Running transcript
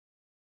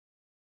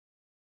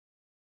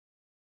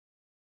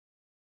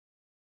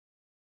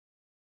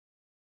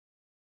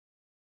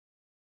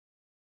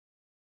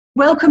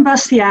Welcome,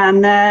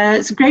 Bastian.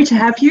 It's great to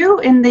have you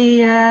in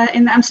the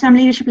Amsterdam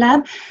Leadership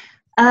Lab.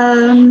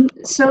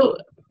 So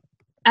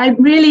I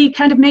really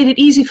kind of made it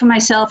easy for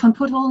myself and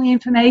put all the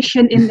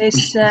information in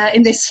this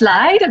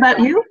slide about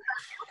you.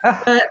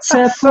 But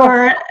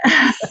for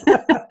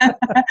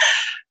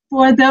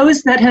for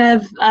those that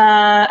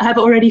have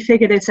already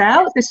figured it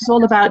out, this is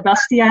all about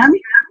Bastian.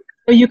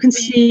 So you can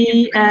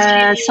see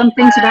some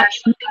things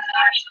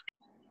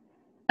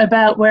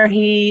about where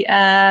he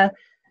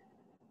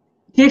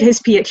did his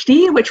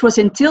PhD, which was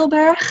in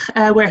Tilburg,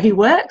 where he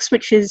works,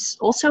 which is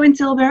also in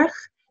Tilburg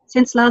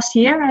since last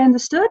year, I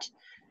understood.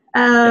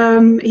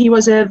 He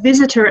was a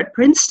visitor at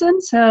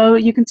Princeton, so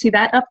you can see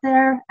that up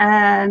there,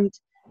 and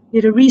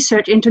did a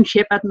research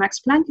internship at Max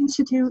Planck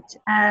Institute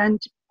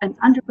and an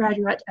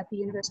undergraduate at the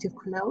University of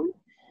Cologne.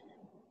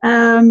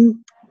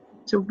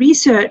 So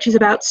research is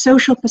about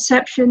social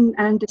perception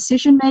and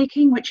decision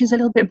making, which is a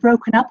little bit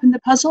broken up in the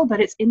puzzle,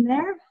 but it's in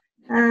there.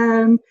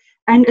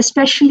 And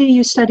especially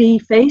you study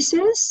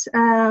faces,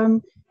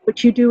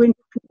 which you do in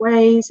different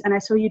ways. And I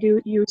saw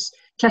you use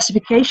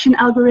classification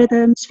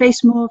algorithms,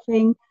 face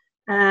morphing.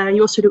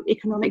 You also do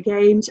economic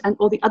games and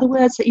all the other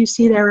words that you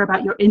see there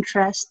about your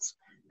interests,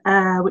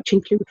 which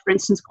include, for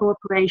instance,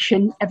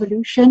 cooperation,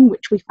 evolution,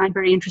 which we find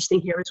very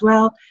interesting here as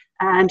well,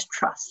 and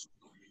trust.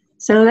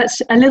 So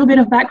that's a little bit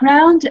of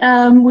background.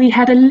 We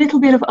had a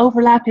little bit of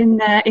overlap in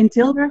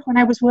Tilburg when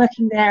I was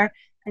working there,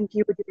 and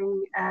you were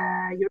doing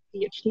your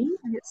PhD,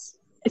 and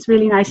it's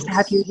really nice to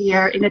have you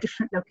here in a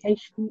different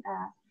location.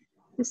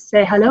 Just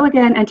say hello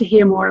again and to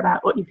hear more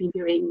about what you've been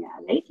doing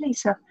lately.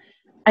 So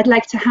I'd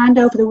like to hand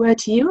over the word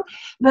to you.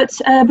 But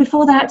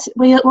before that,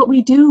 what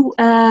we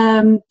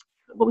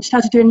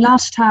started doing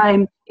last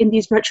time in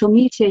these virtual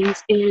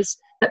meetings is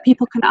that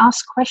people can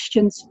ask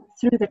questions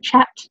through the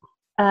chat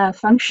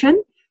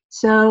function.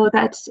 So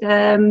that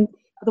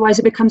otherwise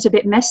it becomes a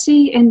bit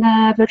messy in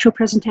a virtual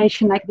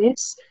presentation like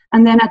this.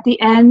 And then at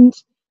the end,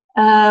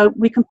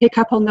 we can pick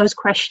up on those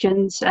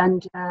questions,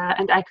 and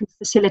I can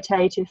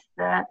facilitate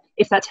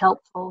if that's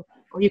helpful.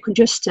 Or you can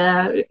just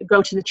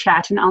go to the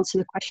chat and answer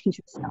the questions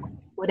yourself,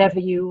 whatever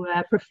you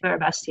prefer,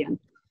 Bastian.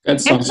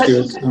 That sounds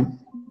good.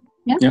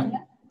 Yeah.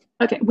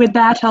 Okay. With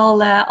that,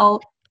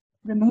 I'll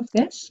remove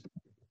this.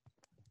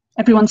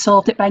 Everyone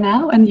solved it by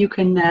now, and you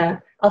can.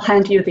 I'll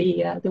hand you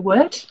the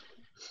word.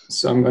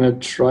 So I'm going to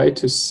try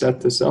to set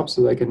this up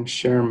so that I can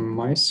share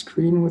my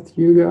screen with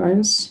you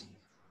guys.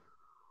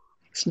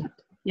 Excellent.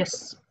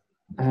 Yes.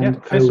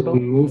 And I will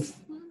move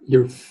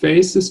your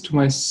faces to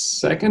my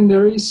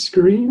secondary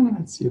screen.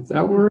 Let's see if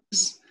that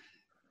works.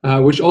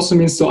 Which also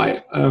means, so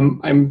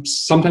I'm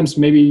sometimes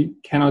maybe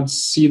cannot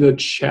see the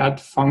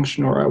chat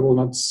function, or I will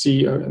not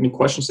see any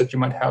questions that you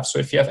might have. So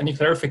if you have any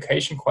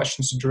clarification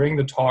questions during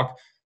the talk,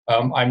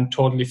 I'm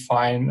totally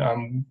fine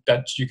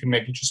that you can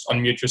maybe just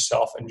unmute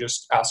yourself and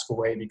just ask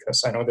away,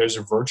 because I know there's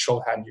a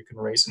virtual hand you can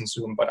raise in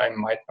Zoom, but I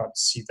might not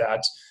see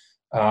that.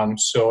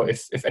 So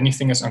if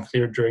anything is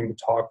unclear during the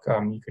talk,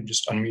 you can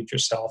just unmute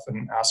yourself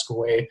and ask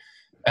away.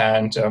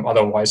 And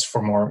otherwise,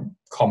 for more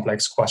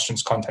complex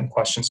questions, content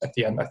questions at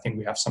the end, I think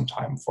we have some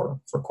time for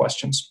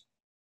questions.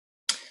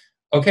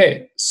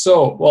 Okay,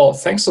 so, well,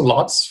 thanks a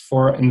lot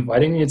for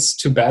inviting me. It's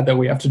too bad that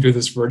we have to do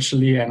this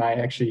virtually and I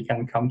actually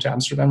can't come to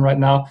Amsterdam right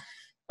now.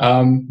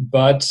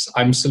 But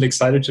I'm still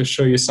excited to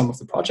show you some of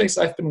the projects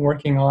I've been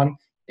working on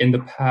in the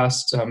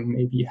past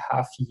maybe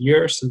half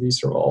year. So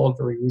these are all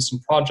very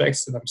recent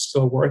projects that I'm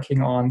still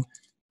working on.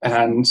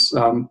 And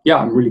yeah,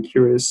 I'm really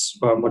curious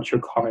what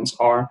your comments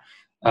are.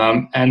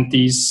 And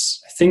I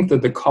think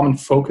that the common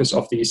focus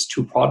of these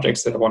two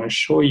projects that I want to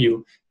show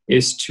you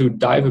is to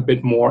dive a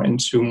bit more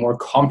into more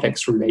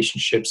complex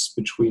relationships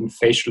between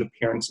facial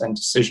appearance and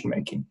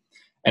decision-making.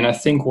 And I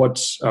think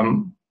what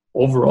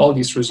overall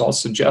these results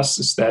suggest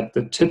is that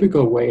the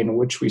typical way in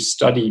which we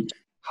study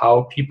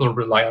how people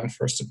rely on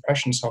first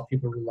impressions, how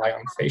people rely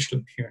on facial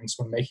appearance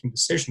when making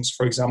decisions,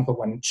 for example,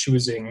 when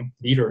choosing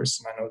leaders,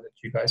 and I know that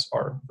you guys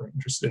are very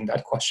interested in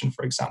that question,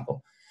 for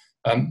example,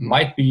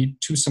 might be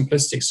too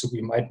simplistic, so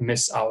we might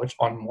miss out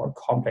on more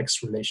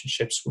complex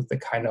relationships with the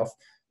kind of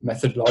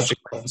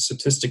methodological and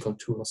statistical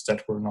tools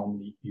that we're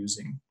normally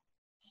using.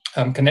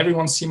 Can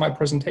everyone see my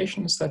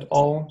presentation? Is that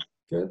all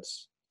good?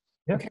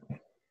 Yeah. Okay.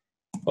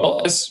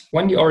 Well, as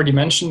Wendy already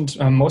mentioned,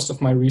 most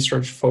of my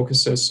research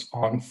focuses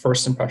on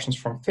first impressions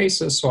from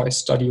faces. So I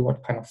study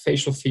what kind of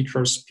facial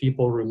features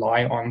people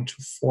rely on to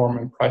form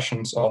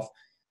impressions of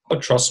how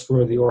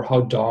trustworthy or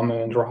how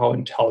dominant or how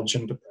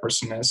intelligent a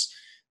person is.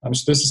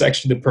 So this is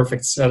actually the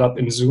perfect setup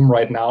in Zoom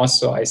right now.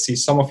 So I see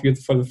some of you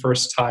for the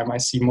first time. I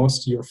see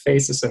most of your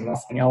faces and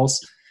nothing else.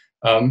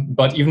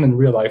 But even in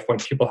real life, when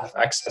people have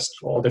access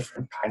to all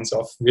different kinds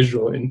of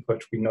visual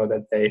input, we know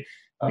that they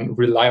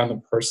rely on a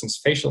person's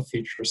facial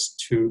features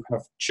to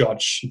kind of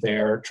judge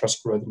their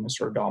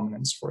trustworthiness or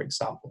dominance, for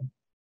example.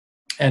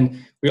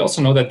 And we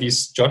also know that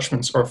these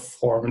judgments are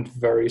formed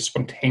very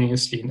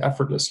spontaneously and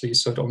effortlessly.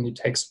 So it only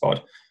takes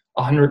about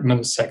 100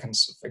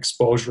 milliseconds of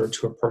exposure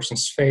to a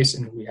person's face,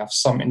 and we have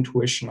some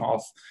intuition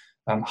of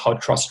how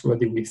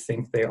trustworthy we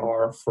think they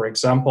are. For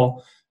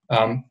example,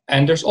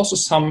 And there's also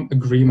some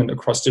agreement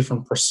across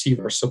different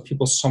perceivers. So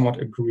people somewhat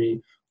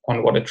agree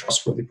on what a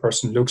trustworthy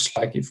person looks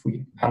like if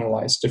we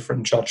analyze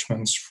different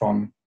judgments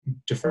from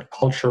different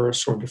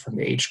cultures or different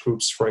age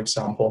groups, for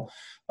example,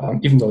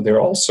 even though there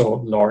are also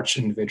large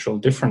individual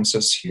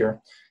differences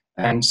here.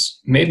 And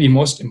maybe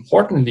most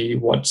importantly,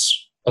 what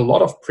a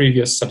lot of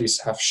previous studies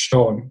have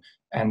shown,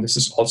 and this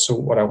is also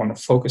what I want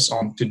to focus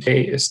on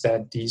today, is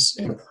that these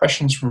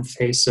impressions from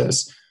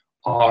faces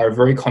are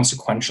very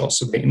consequential.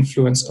 So they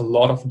influence a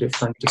lot of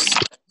different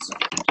decisions.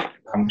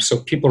 So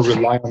people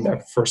rely on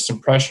their first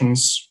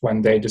impressions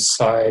when they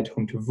decide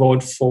whom to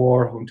vote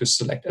for, whom to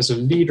select as a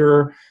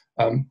leader,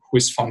 who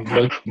is found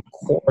guilty in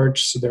court.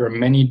 So there are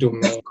many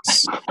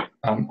domains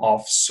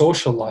of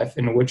social life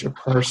in which a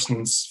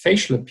person's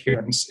facial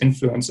appearance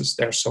influences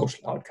their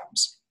social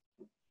outcomes.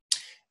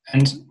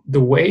 And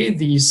the way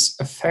these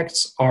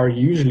effects are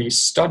usually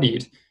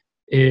studied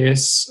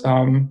is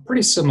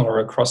pretty similar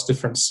across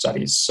different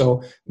studies.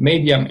 So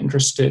maybe I'm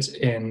interested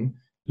in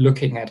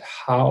looking at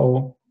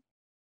how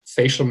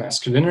facial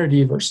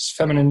masculinity versus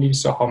femininity,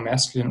 so how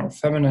masculine or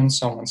feminine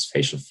someone's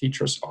facial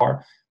features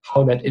are,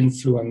 how that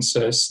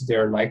influences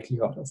their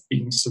likelihood of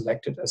being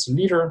selected as a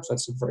leader. So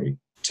that's a very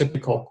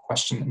typical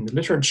question in the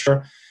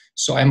literature.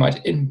 So I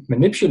might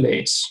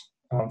manipulate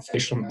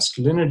facial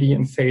masculinity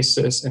in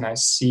faces, and I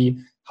see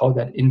how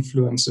that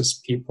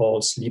influences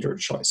people's leader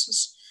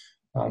choices.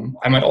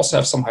 I might also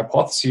have some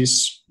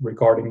hypotheses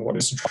regarding what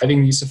is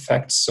driving these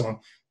effects. So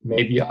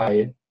maybe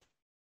I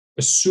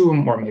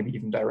assume, or maybe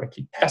even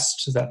directly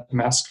test, that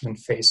masculine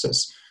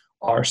faces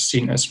are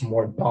seen as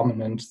more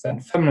dominant than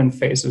feminine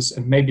faces,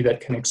 and maybe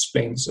that can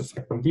explain this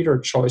effect on leader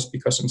choice,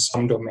 because in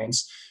some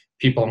domains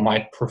people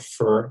might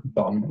prefer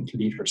dominant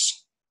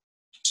leaders.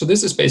 So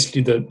this is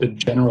basically the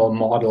general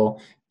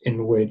model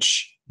in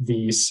which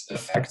these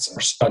effects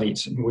are studied,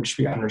 in which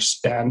we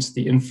understand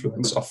the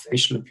influence of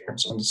facial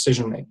appearance on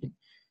decision making.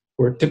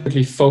 We're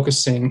typically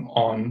focusing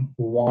on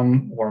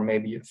one or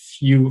maybe a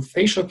few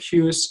facial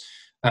cues.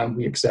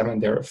 We examine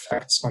their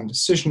effects on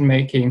decision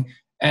making,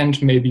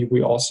 and maybe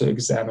we also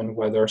examine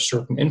whether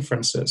certain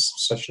inferences,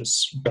 such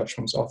as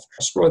judgments of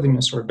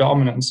trustworthiness or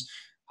dominance,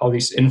 how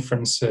these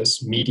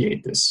inferences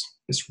mediate this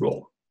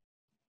role.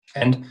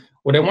 And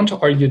what I want to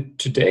argue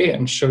today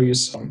and show you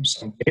some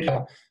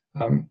data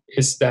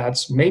is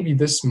that maybe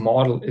this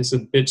model is a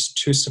bit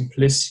too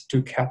simplistic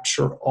to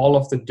capture all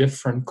of the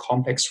different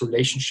complex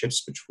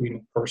relationships between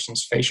a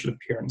person's facial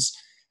appearance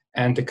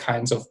and the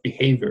kinds of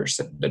behaviors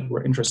that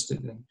we're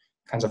interested in,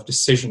 kinds of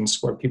decisions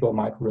where people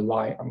might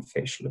rely on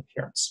facial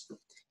appearance.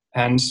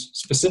 And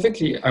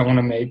specifically, I want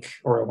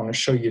to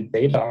show you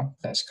data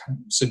that kind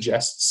of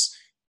suggests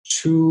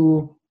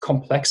two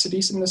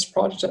complexities in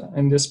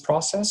this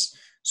process.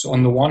 So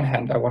on the one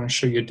hand, I want to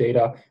show you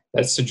data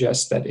that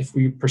suggests that if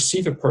we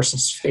perceive a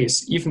person's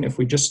face, even if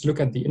we just look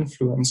at the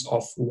influence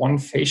of one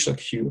facial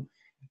cue,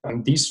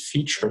 these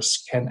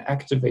features can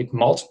activate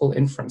multiple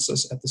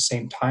inferences at the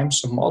same time.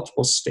 So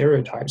multiple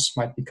stereotypes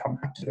might become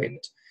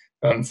activated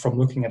from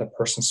looking at a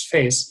person's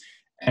face.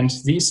 And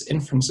these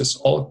inferences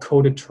all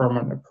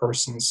co-determine a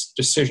person's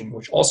decision,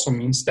 which also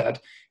means that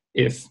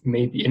if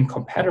maybe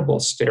incompatible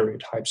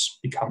stereotypes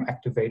become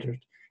activated,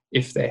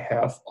 if they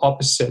have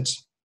opposite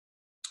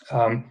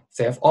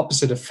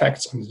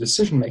effects on the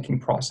decision-making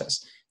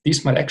process,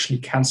 these might actually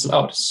cancel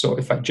out. So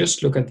if I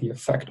just look at the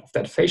effect of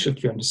that facial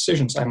cue on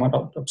decisions, I might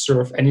not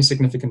observe any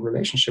significant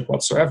relationship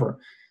whatsoever.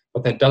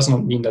 But that does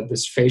not mean that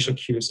this facial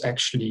cue is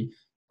actually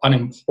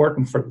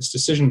unimportant for this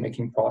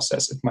decision-making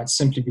process. It might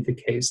simply be the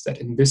case that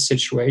in this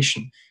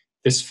situation,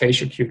 this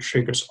facial cue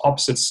triggers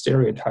opposite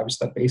stereotypes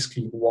that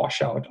basically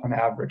wash out on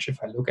average if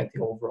I look at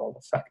the overall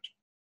effect.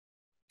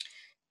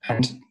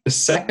 And the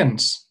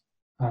second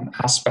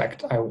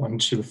aspect I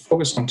want to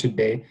focus on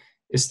today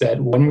is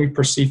that when we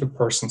perceive a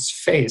person's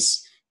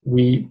face,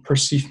 we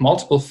perceive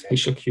multiple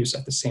facial cues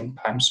at the same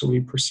time. So we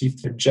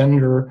perceive their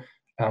gender,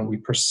 we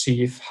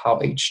perceive how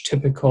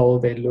age-typical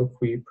they look,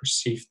 we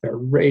perceive their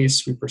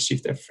race, we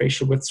perceive their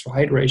facial width to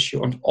height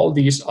ratio, and all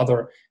these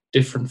other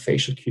different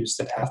facial cues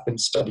that have been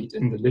studied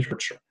in the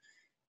literature.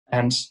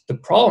 And the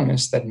problem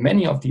is that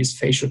many of these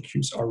facial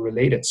cues are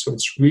related, so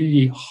it's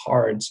really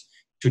hard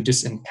to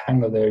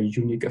disentangle their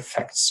unique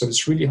effects. So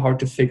it's really hard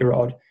to figure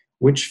out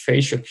which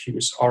facial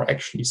cues are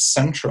actually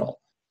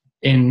central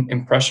in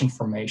impression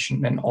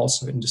formation and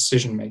also in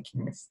decision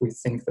making, if we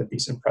think that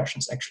these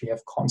impressions actually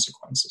have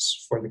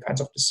consequences for the kinds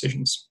of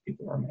decisions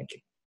people are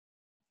making.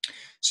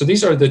 So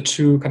these are the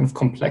two kind of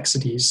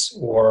complexities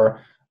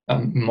or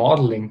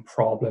modeling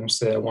problems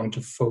that I want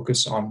to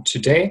focus on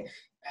today.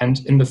 And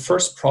in the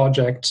first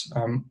project,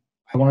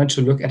 I wanted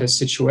to look at a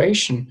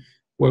situation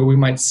where we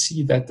might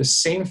see that the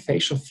same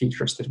facial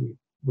features that we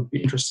would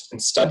be interested in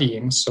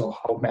studying, so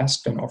how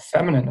masculine or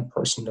feminine a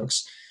person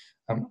looks,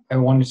 I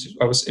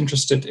was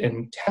interested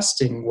in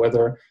testing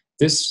whether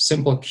this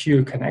simple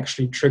cue can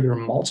actually trigger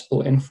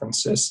multiple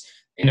inferences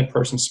in a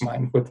person's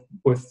mind with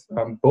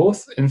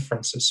both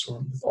inferences, or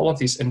with all of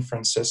these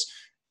inferences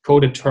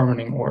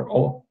co-determining or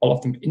all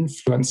of them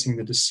influencing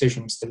the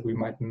decisions that we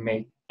might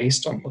make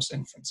based on those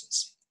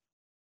inferences.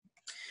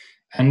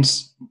 And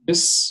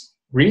this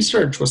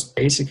research was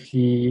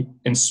basically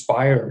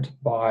inspired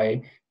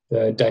by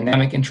the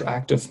dynamic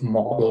interactive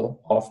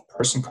model of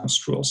person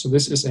construal. So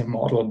this is a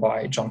model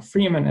by John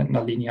Freeman and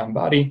Nalini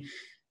Ambari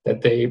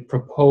that they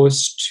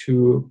proposed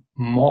to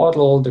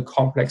model the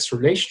complex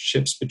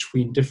relationships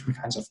between different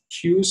kinds of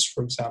cues,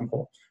 for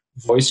example,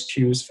 voice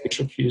cues,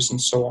 facial cues,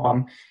 and so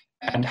on,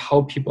 and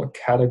how people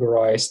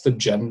categorize the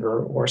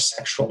gender or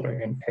sexual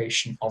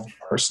orientation of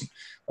a person.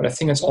 But I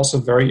think it's also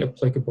very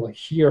applicable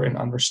here in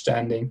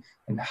understanding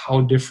and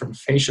how different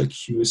facial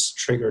cues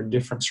trigger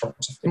different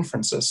sorts of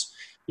inferences,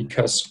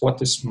 because what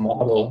this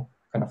model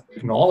kind of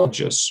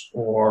acknowledges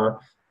or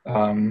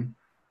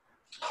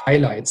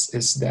highlights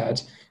is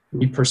that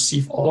we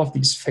perceive all of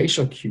these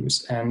facial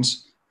cues, and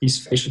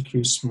these facial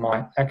cues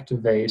might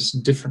activate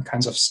different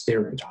kinds of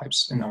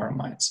stereotypes in our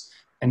minds.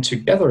 And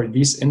together,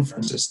 these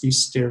inferences,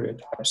 these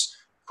stereotypes,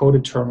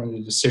 co-determine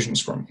the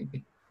decisions we're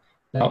making.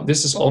 Now,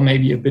 this is all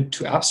maybe a bit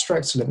too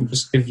abstract, so let me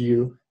just give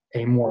you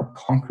a more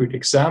concrete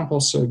example.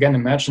 So again,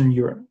 imagine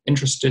you're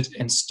interested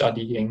in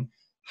studying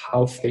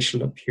how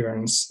facial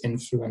appearance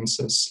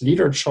influences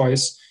leader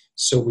choice.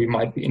 So we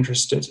might be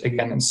interested,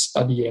 again, in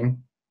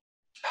studying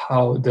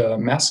how the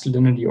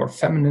masculinity or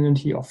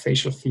femininity of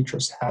facial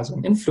features has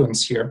an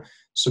influence here.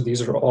 So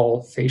these are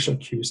all facial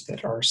cues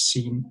that are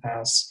seen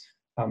as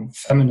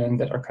feminine,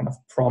 that are kind of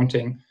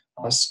prompting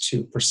us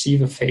to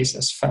perceive a face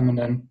as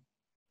feminine.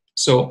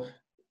 So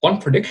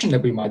one prediction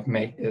that we might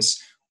make is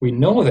we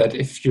know that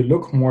if you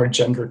look more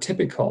gender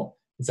typical,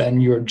 then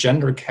your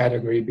gender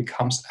category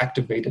becomes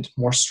activated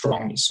more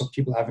strongly. So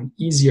people have an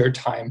easier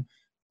time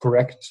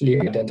correctly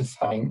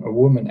identifying a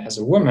woman as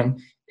a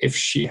woman if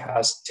she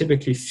has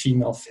typically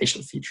female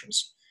facial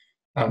features.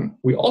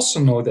 We also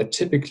know that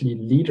typically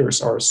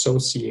leaders are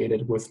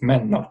associated with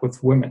men, not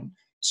with women.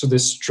 So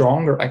this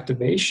stronger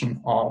activation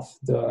of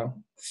the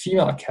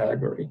female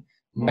category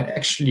might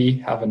actually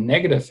have a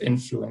negative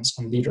influence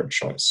on leader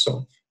choice.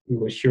 So we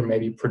would here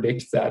maybe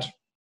predict that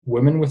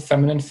women with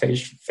feminine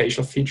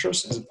facial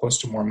features, as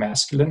opposed to more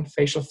masculine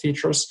facial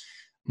features,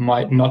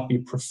 might not be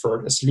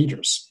preferred as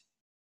leaders.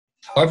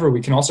 However,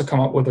 we can also come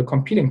up with a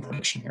competing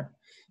prediction here.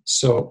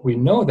 So we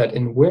know that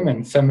in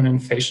women, feminine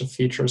facial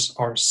features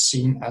are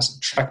seen as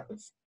attractive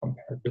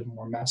compared to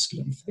more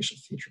masculine facial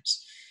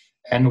features.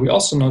 And we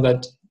also know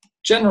that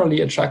generally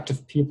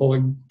attractive people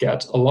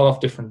get a lot of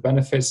different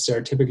benefits.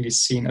 They're typically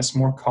seen as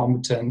more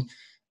competent,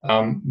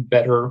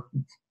 better,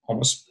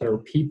 almost better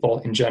people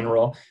in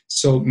general.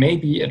 So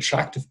maybe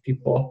attractive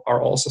people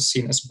are also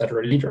seen as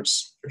better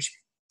leaders. There's,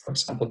 for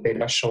example,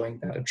 data showing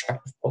that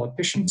attractive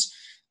politicians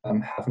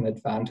have an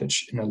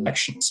advantage in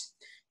elections.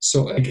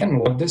 So again,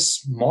 what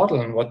this model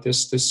and what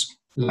this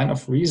line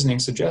of reasoning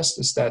suggests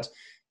is that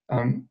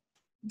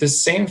the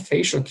same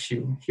facial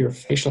cue here,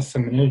 facial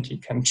femininity,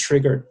 can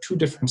trigger two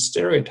different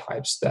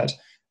stereotypes that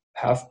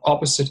have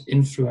opposite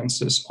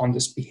influences on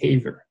this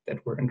behavior that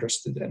we're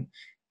interested in.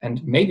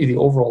 And maybe the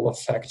overall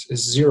effect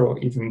is zero,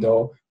 even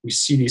though we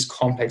see these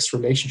complex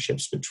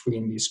relationships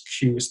between these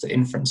cues, the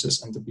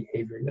inferences, and the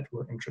behavior that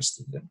we're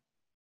interested in.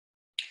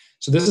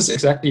 So this is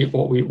exactly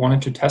what we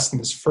wanted to test in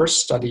this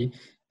first study.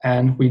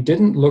 And we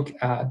didn't look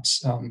at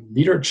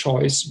leader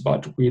choice,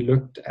 but we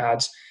looked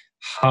at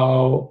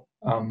how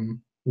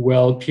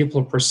well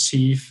people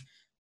perceive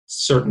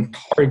certain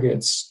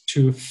targets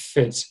to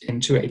fit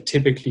into a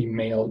typically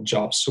male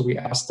job. So we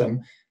asked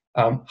them,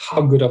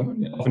 how good of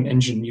an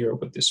engineer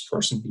would this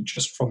person be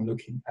just from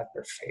looking at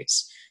their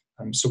face?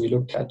 So we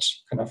looked at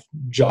kind of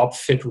job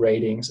fit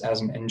ratings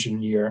as an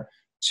engineer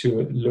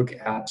to look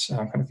at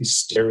kind of these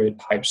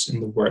stereotypes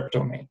in the work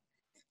domain.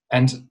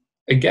 And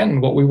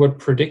again, what we would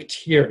predict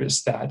here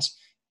is that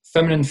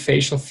feminine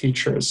facial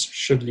features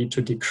should lead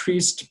to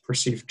decreased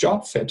perceived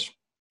job fit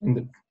in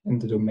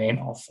the domain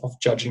of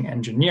judging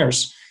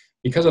engineers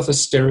because of the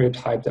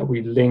stereotype that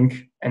we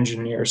link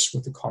engineers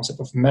with the concept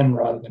of men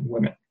rather than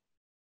women.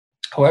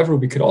 However,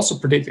 we could also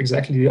predict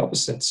exactly the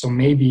opposite. So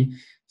maybe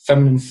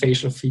feminine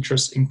facial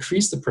features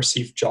increase the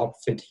perceived job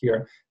fit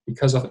here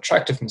because of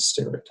attractiveness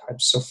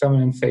stereotypes. So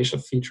feminine facial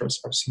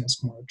features are seen as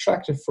more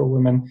attractive for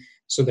women,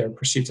 so they're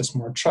perceived as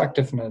more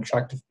attractive, and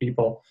attractive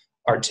people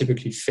are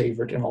typically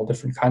favored in all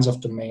different kinds of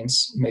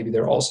domains. Maybe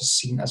they're also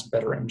seen as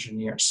better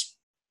engineers.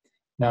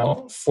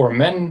 Now, for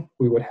men,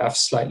 we would have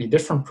slightly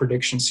different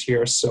predictions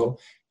here. So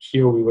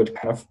here we would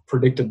kind of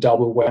predict a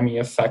double whammy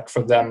effect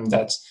for them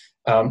that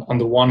on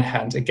the one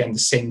hand, again, the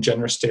same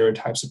gender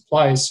stereotypes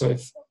apply. So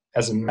if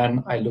as a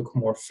man I look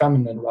more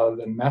feminine rather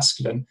than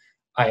masculine,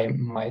 I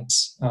might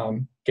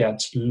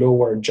get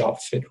lower job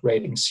fit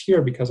ratings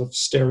here because of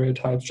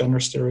stereotypes, gender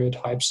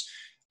stereotypes,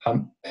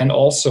 and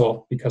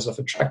also because of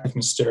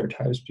attractiveness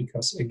stereotypes,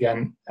 because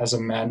again, as a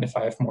man, if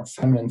I have more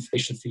feminine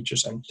facial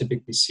features, I'm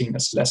typically seen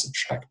as less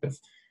attractive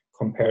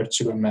compared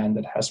to a man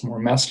that has more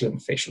masculine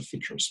facial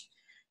features.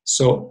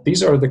 So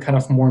these are the kind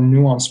of more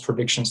nuanced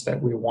predictions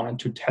that we wanted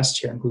to test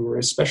here. And we were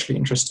especially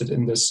interested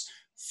in this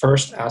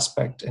first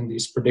aspect and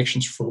these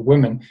predictions for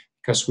women,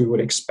 because we would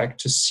expect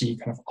to see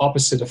kind of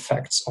opposite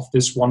effects of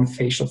this one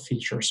facial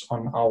features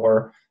on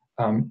our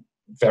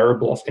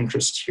variable of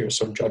interest here,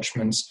 so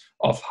judgments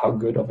of how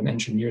good of an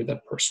engineer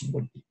that person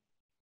would be.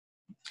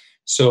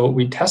 So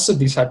we tested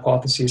these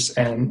hypotheses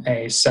in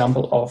a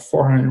sample of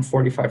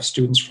 445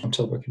 students from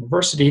Tilburg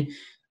University.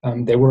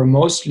 They were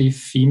mostly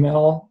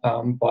female,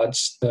 but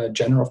the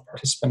gender of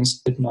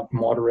participants did not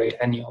moderate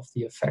any of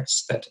the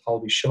effects that I'll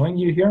be showing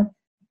you here.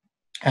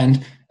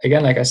 And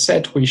again, like I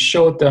said, we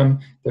showed them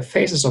the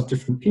faces of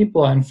different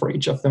people, and for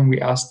each of them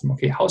we asked them,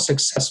 okay, how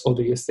successful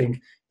do you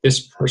think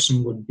this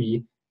person would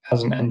be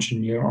as an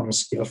engineer on a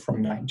scale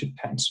from 9 to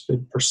 10, so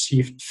the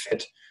perceived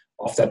fit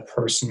of that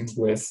person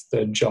with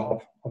the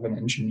job of an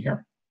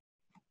engineer.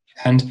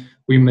 And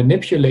we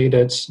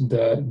manipulated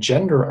the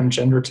gender and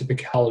gender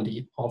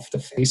typicality of the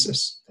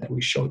faces that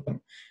we showed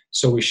them.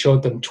 So we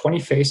showed them 20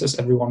 faces,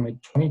 everyone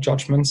made 20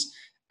 judgments,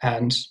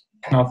 and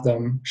 10 of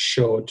them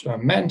showed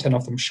men, 10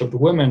 of them showed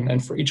women.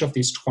 And for each of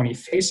these 20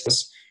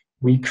 faces,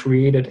 we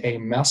created a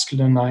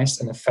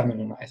masculinized and a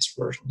femininized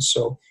version.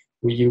 So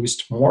we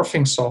used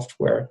morphing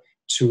software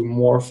to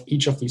morph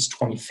each of these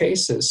 20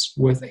 faces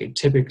with a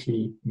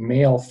typically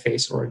male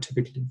face or a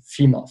typically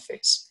female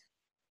face.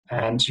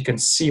 And you can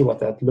see what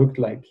that looked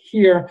like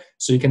here.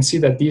 So you can see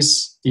that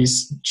these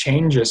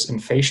changes in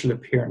facial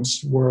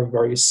appearance were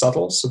very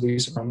subtle. So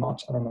these are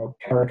not, I don't know,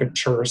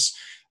 caricatures.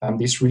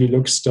 These really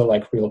look still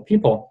like real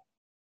people.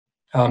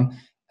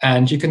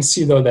 And you can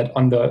see, though, that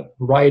on the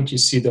right, you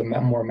see the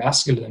more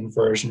masculine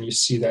version. You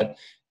see that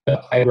the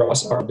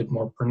eyebrows are a bit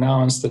more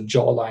pronounced, the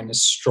jawline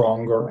is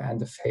stronger, and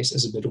the face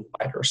is a bit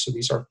wider. So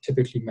these are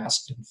typically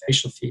masculine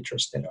facial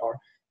features that are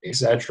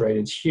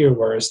exaggerated here,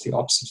 whereas the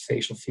opposite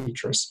facial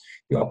features,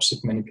 the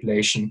opposite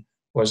manipulation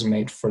was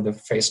made for the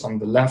face on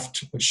the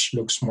left, which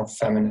looks more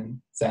feminine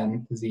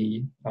than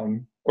the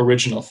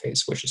original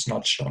face, which is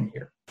not shown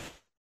here.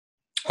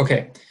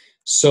 Okay,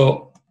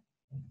 so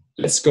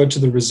let's go to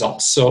the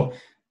results. So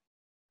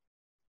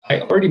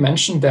I already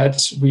mentioned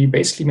that we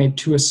basically made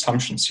two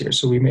assumptions here.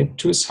 So we made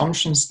two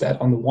assumptions that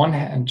on the one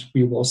hand,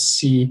 we will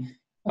see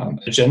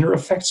a gender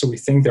effect. So we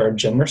think there are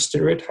gender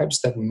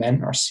stereotypes that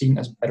men are seen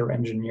as better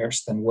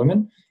engineers than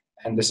women.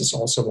 And this is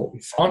also what we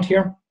found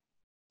here.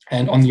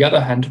 And on the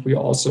other hand, we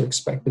also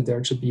expected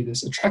there to be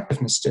this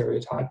attractiveness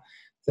stereotype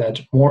that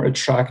more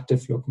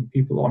attractive looking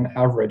people on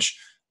average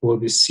will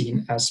be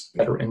seen as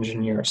better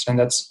engineers. And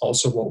that's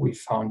also what we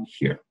found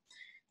here.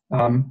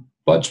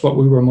 But what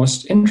we were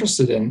most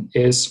interested in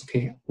is,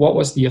 okay, what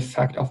was the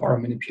effect of our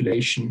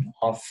manipulation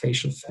of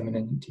facial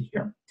femininity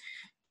here?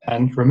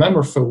 And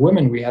remember, for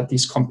women, we had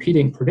these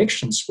competing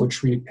predictions,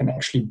 which we can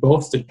actually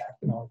both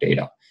detect in our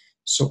data.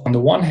 So on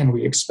the one hand,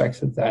 we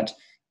expected that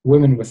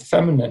women with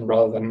feminine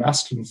rather than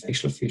masculine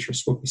facial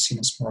features would be seen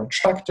as more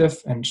attractive.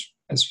 And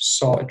as you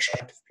saw,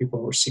 attractive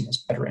people were seen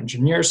as better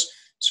engineers.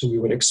 So we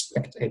would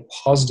expect a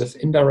positive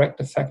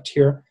indirect effect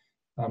here.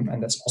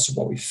 And that's also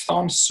what we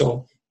found.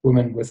 So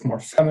women with more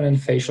feminine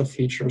facial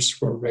features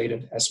were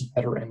rated as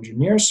better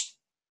engineers.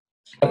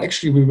 But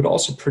actually, we would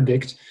also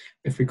predict,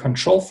 if we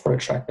control for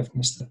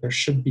attractiveness, that there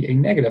should be a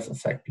negative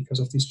effect because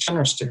of these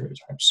gender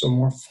stereotypes. So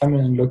more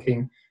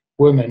feminine-looking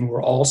women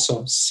were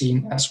also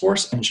seen as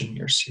worse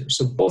engineers here.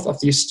 So both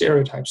of these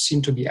stereotypes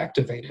seem to be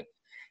activated.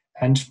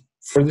 And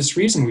for this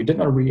reason, we did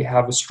not really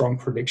have a strong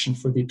prediction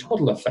for the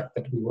total effect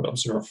that we would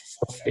observe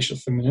for facial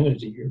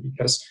femininity here,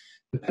 because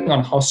depending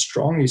on how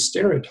strong these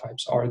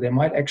stereotypes are, they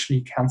might actually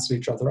cancel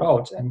each other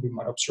out, and we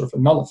might observe a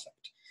null effect.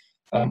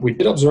 We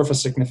did observe a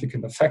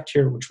significant effect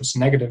here, which was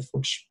negative,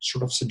 which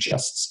sort of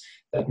suggests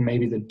that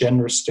maybe the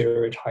gender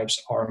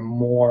stereotypes are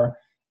more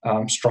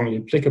strongly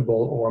applicable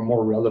or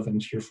more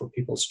relevant here for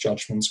people's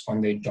judgments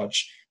when they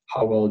judge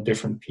how well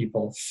different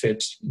people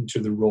fit into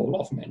the role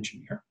of an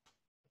engineer.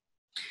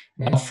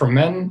 Now, for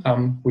men,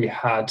 we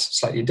had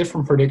slightly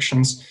different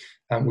predictions.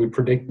 We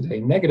predicted a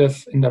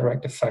negative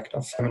indirect effect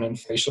of feminine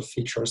facial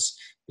features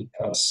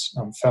because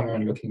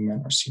feminine-looking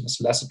men are seen as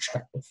less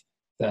attractive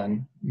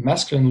than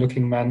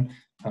masculine-looking men.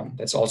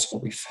 That's also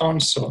what we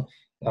found. So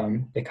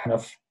they kind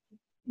of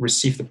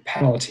received a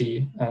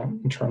penalty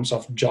in terms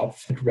of job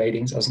fit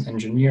ratings as an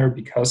engineer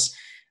because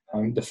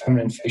the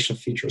feminine facial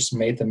features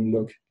made them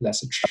look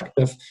less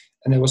attractive.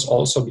 And it was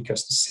also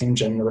because the same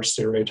gender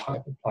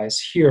stereotype applies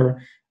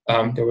here.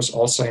 There was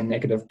also a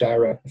negative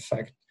direct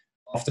effect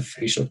of the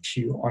facial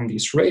cue on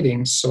these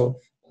ratings. So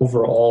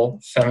overall,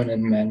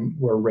 feminine men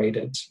were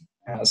rated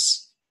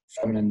as,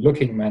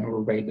 feminine-looking men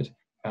were rated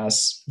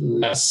as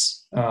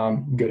less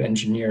good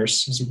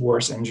engineers, as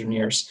worse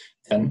engineers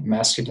than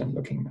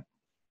masculine-looking men.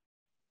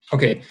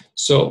 Okay,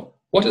 so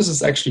what does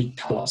this actually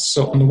tell us?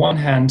 So on the one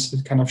hand,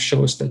 it kind of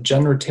shows that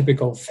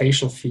gender-typical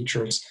facial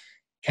features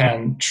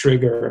can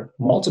trigger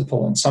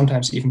multiple and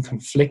sometimes even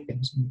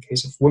conflicting, in the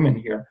case of women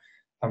here,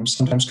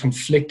 sometimes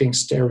conflicting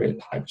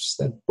stereotypes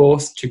that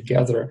both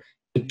together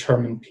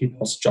determine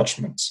people's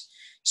judgments.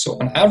 So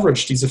on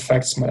average, these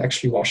effects might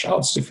actually wash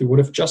out. So if we would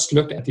have just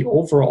looked at the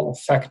overall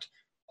effect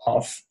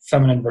of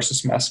feminine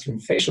versus masculine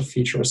facial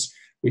features,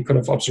 we could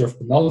have observed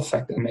the null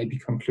effect and maybe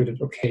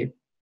concluded, okay,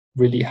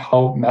 really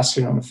how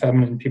masculine and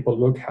feminine people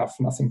look have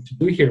nothing to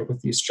do here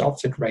with these job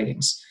fit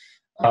ratings.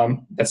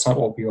 That's not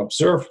what we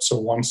observed. So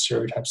one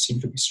stereotype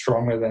seemed to be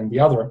stronger than the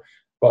other.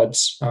 But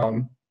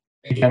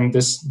again,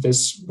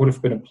 this would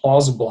have been a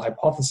plausible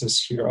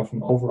hypothesis here of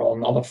an overall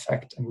null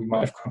effect, and we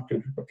might have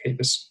concluded, okay,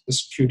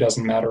 this Q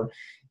doesn't matter,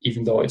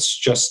 even though it's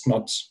just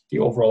not, the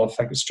overall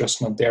effect is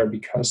just not there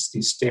because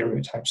these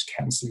stereotypes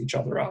cancel each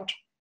other out.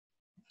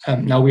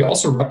 Now we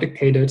also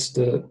replicated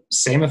the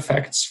same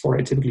effects for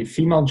a typically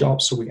female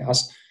job. So we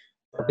asked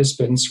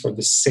participants for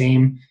the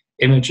same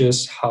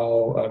images,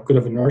 how good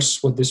of a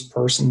nurse would this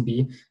person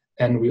be?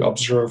 And we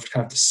observed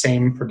kind of the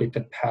same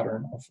predicted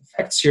pattern of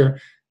effects here.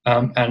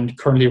 And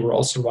currently we're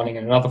also running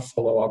another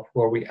follow-up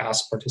where we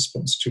ask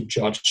participants to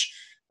judge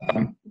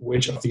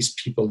which of these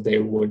people they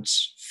would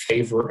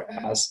favor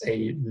as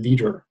a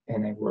leader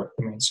in a work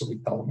domain. So we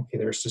tell them, okay,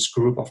 there's this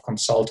group of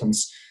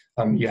consultants.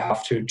 You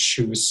have to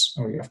choose,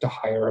 or you have to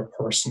hire a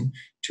person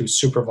to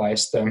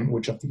supervise them.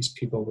 Which of these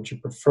people would you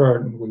prefer?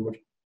 And we would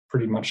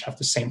pretty much have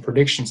the same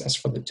predictions as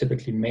for the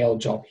typically male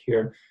job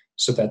here.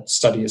 So that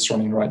study is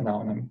running right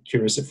now, and I'm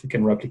curious if we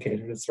can replicate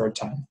it a third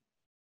time.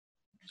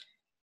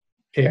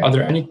 Okay, are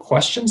there any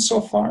questions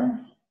so far?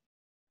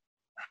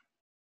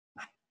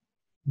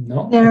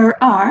 No?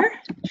 There are.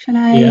 Shall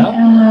I?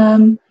 Yeah.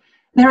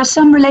 There are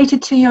some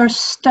related to your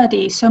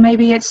study, so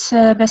maybe it's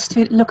best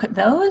to look at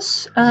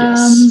those.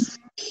 Yes.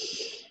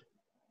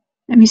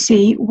 Let me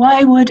see.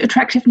 Why would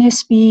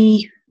attractiveness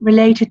be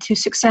related to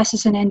success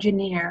as an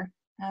engineer?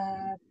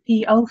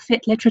 The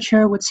fit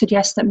literature would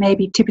suggest that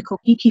maybe typical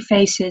geeky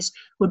faces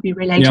would be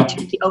related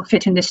to the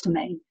fit in this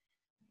domain.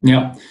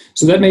 Yeah,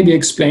 so that maybe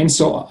explains.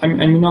 So I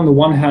mean, on the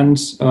one hand,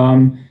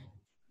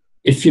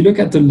 if you look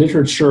at the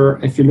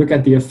literature, if you look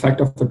at the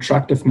effect of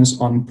attractiveness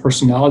on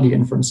personality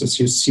inferences,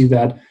 you see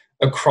that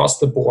across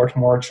the board,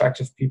 more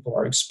attractive people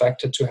are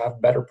expected to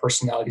have better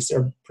personalities.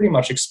 They're pretty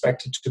much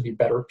expected to be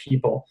better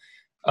people.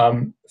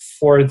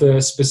 For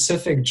the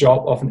specific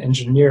job of an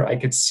engineer, I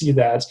could see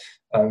that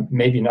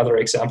maybe another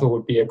example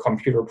would be a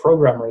computer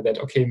programmer, that,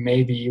 okay,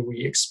 maybe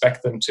we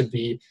expect them to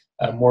be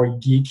more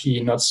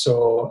geeky, not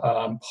so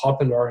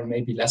popular, and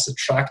maybe less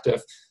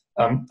attractive.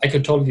 I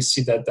could totally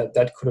see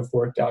that could have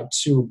worked out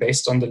too,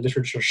 based on the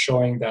literature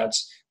showing that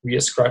we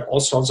ascribe all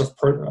sorts of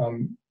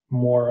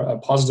more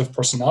positive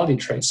personality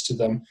traits to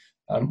them.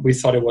 We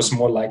thought it was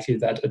more likely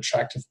that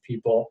attractive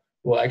people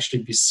will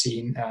actually be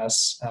seen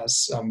as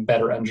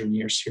better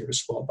engineers here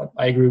as well. But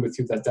I agree with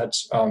you that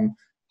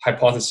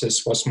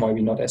hypothesis was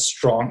maybe not as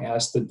strong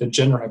as the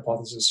gender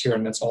hypothesis here,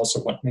 and that's also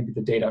what maybe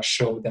the data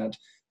show, that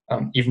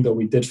even though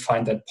we did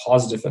find that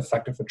positive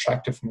effect of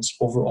attractiveness,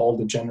 overall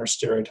the gender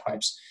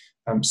stereotypes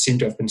seem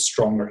to have been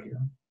stronger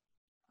here.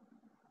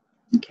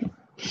 Okay.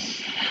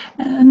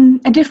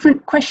 A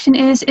different question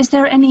is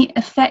there any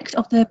effect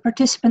of the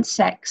participant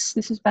sex?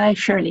 This is by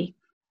Shirley.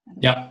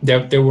 Yeah,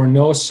 there were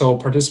no, so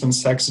participant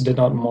sex did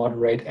not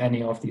moderate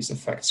any of these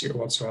effects here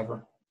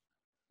whatsoever.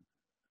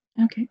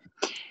 Okay.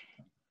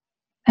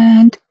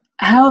 And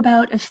how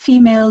about a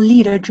female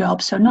leader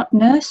job? So not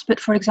nurse, but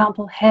for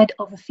example, head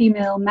of a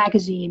female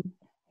magazine.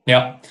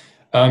 Yeah,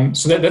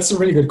 so that's a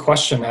really good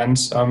question. And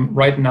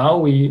right now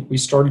we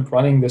started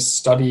running this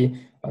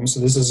study.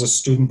 So this is a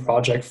student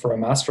project for a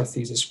master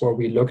thesis where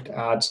we looked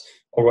at,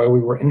 or where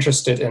we were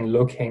interested in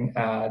looking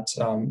at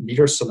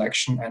leader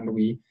selection. And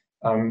we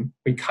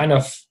kind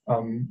of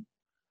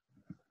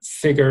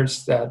figured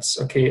that,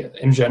 okay,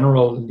 in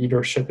general,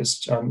 leadership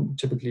is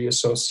typically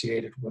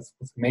associated with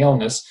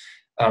maleness.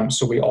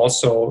 So we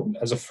also,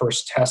 as a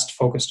first test,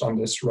 focused on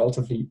this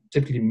relatively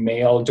typically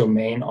male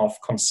domain of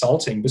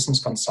consulting,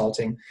 business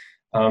consulting.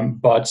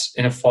 But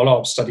in a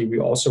follow-up study, we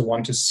also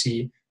want to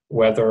see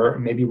whether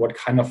maybe what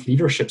kind of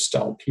leadership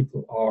style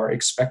people are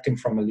expecting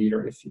from a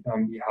leader. If you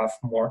have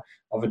more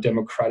of a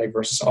democratic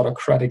versus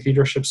autocratic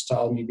leadership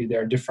style, maybe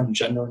there are different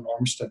gender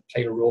norms that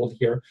play a role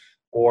here.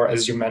 Or,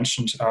 as you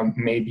mentioned,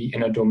 maybe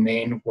in a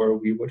domain where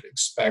we would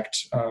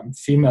expect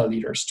female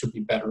leaders to be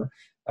better.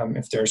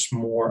 If there's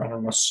more, I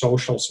don't know,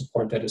 social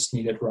support that is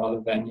needed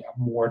rather than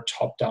more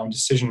top-down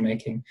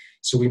decision-making.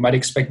 So we might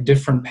expect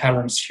different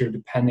patterns here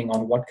depending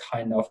on what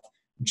kind of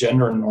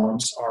gender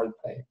norms are at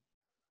play.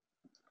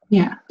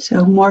 Yeah,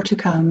 so more to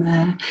come.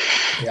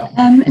 Yeah.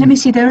 Let me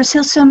see, there are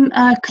still some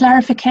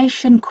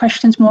clarification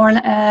questions more. So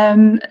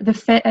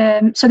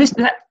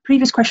that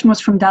previous question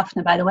was from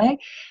Daphne, by the way.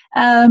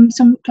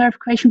 Some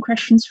clarification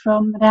questions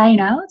from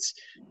Reinoud.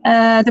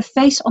 The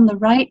face on the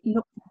right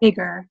looked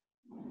bigger.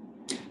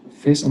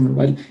 Face on the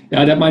right.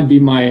 Yeah, that might be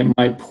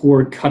my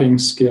poor cutting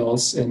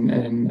skills in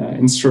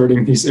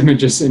inserting these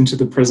images into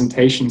the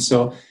presentation.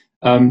 So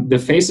the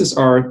faces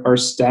are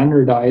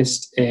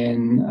standardized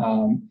in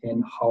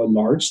how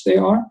large they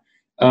are.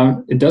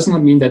 It does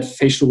not mean that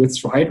facial width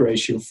to height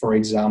ratio, for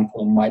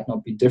example, might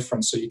not be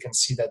different. So you can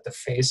see that the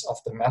face of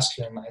the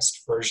masculinized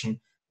version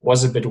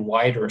was a bit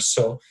wider.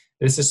 So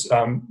this is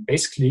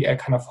basically a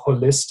kind of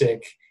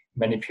holistic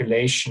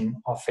manipulation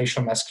of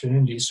facial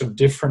masculinity. So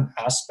different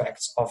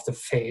aspects of the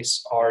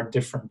face are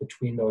different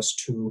between those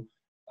two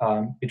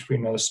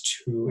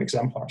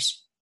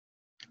exemplars.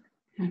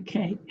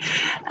 Okay.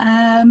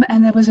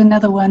 And there was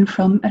another one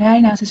from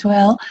Reinhard as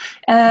well,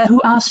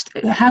 who asked,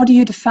 how do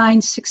you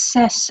define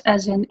success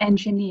as an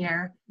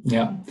engineer?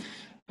 Yeah.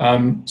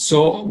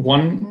 So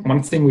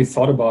one thing we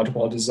thought about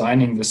while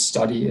designing this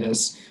study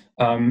is,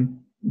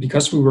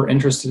 because we were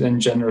interested in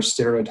gender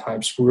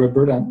stereotypes, we were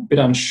a bit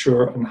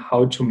unsure on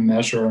how to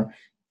measure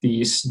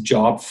these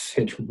job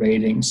fit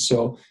ratings.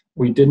 So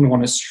we didn't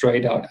want to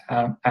straight out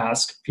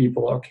ask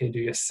people, okay, do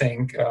you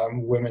think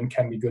women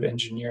can be good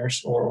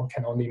engineers or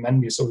can only men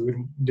be? So we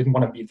didn't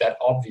want to be that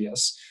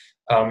obvious.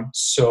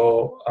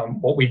 So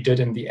what we did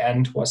in the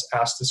end was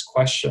ask this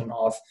question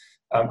of,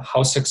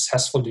 how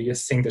successful do you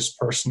think this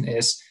person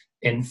is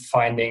in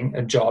finding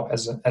a job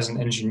as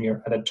an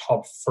engineer at a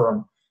top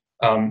firm?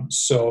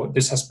 So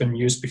this has been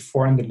used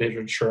before in the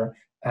literature.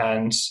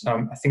 And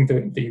I think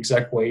the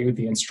exact way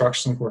the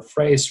instructions were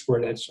phrased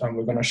were that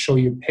we're going to show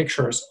you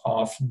pictures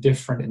of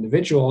different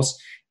individuals.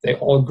 They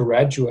all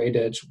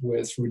graduated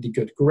with really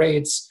good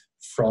grades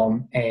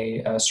from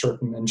a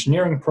certain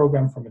engineering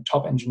program, from a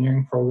top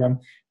engineering program.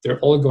 They're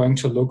all going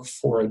to look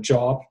for a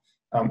job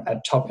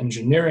at top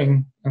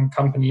engineering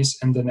companies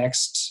in the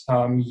next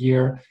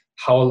year.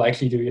 How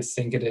likely do you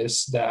think it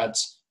is that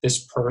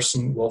this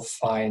person will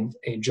find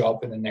a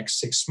job in the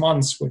next 6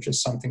 months, which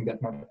is something that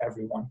not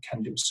everyone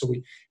can do? So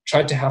we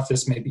tried to have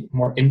this maybe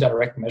more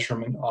indirect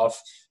measurement of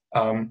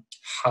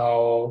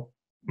how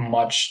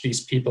much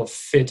these people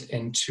fit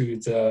into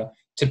the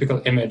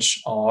typical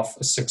image of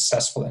a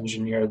successful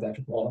engineer that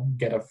will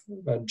get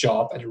a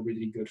job at a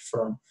really good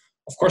firm.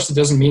 Of course, it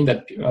doesn't mean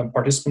that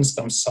participants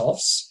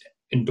themselves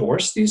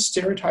endorse these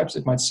stereotypes.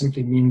 It might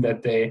simply mean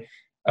that they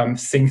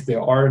think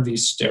there are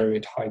these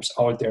stereotypes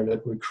out there,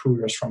 that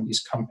recruiters from these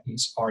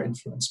companies are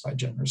influenced by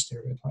gender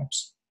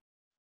stereotypes.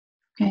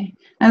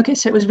 Okay,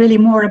 so it was really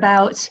more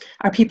about,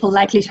 are people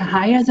likely to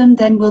hire them?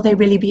 Then will they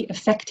really be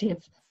effective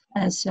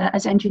as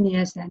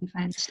engineers then, if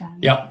I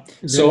understand? Yeah,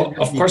 so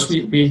of course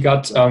we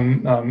got,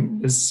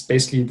 this is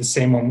basically the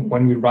same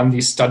when we run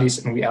these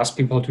studies and we ask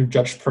people to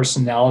judge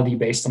personality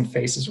based on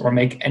faces or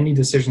make any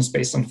decisions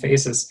based on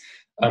faces.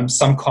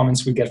 Some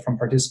comments we get from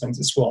participants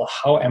is, well,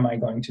 how am I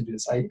going to do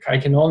this? I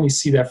can only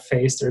see their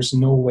face. There's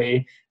no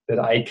way that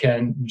I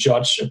can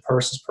judge a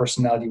person's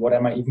personality. What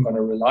am I even going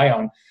to rely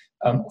on?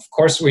 Of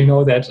course, we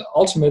know that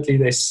ultimately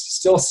they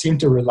still seem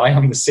to rely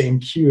on the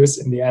same cues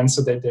in the end,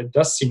 so that there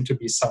does seem to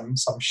be some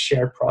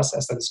shared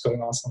process that is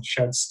going on, some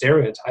shared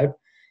stereotype.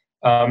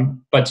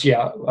 But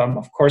yeah,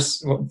 of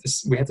course,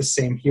 we had the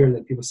same here,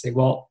 that people say,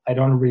 well, I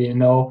don't really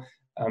know.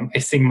 I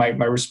think my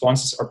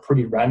responses are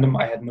pretty random.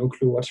 I had no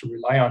clue what to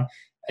rely on.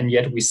 And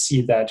yet we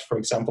see that, for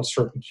example,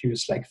 certain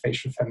cues like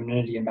facial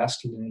femininity and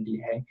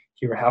masculinity, hey,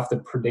 here have the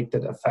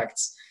predicted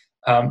effects.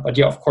 But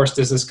yeah, of course,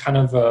 this is kind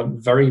of a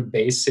very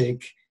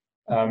basic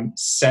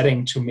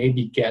setting to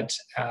maybe get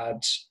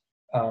at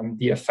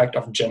the effect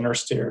of gender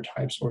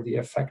stereotypes or the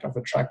effect of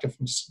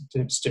attractiveness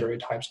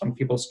stereotypes on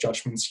people's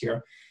judgments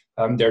here.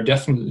 There are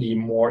definitely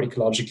more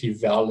ecologically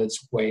valid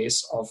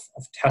ways of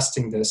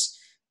testing this,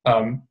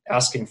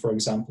 asking, for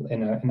example,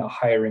 in a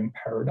hiring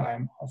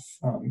paradigm of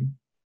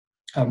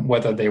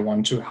whether they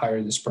want to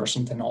hire this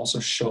person, then also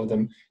show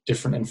them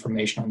different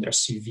information on their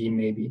CV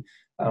maybe.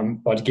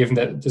 But given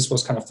that this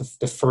was kind of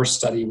the first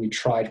study we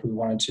tried, we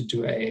wanted to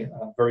do a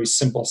very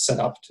simple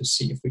setup to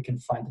see if we can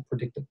find the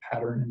predicted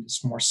pattern in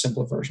this more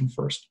simple version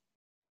first.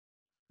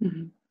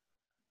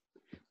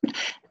 Mm-hmm.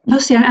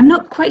 Bastian, I'm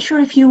not quite sure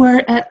if you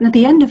were at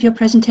the end of your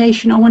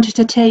presentation or wanted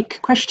to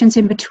take questions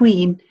in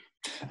between.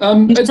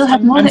 I'm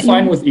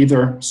fine with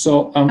either.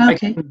 So okay. I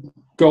can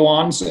go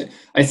on. So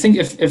I think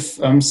if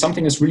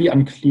something is really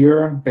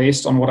unclear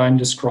based on what I'm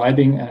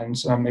describing, and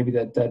maybe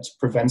that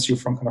prevents you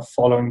from kind of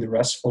following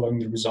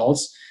the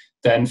results,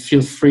 then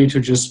feel free to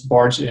just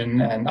barge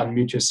in and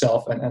unmute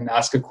yourself and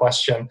ask a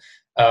question.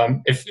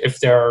 If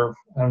there are,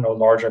 I don't know,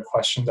 larger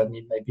questions that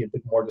need maybe a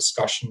bit more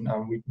discussion,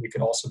 we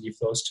could also leave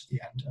those to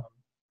the end.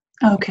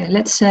 Okay,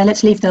 let's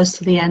leave those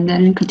to the end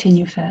then and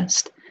continue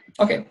first.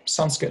 Okay,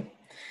 sounds good.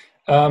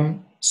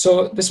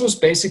 So this was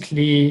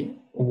basically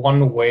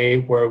one way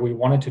where we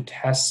wanted to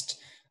test,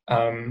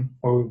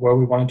 or where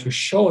we wanted to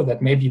show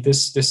that maybe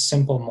this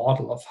simple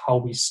model of how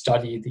we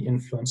study the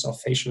influence of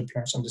facial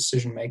appearance on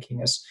decision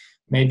making is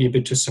maybe a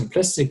bit too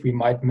simplistic. We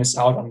might miss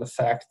out on the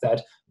fact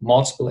that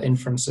multiple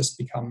inferences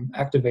become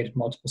activated,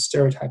 multiple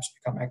stereotypes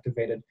become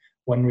activated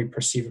when we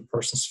perceive a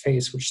person's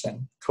face, which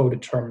then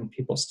co-determine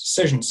people's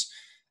decisions.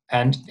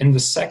 And in the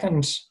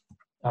second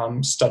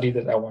study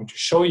that I want to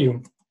show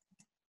you,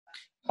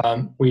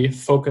 we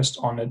focused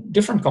on a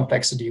different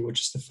complexity,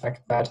 which is the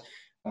fact that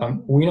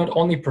we not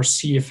only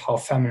perceive how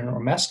feminine or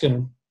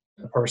masculine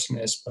a person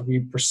is, but we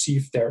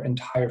perceive their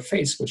entire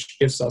face, which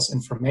gives us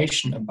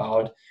information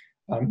about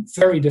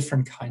very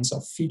different kinds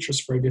of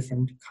features, very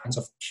different kinds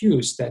of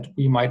cues that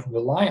we might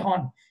rely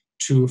on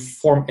to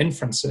form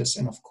inferences.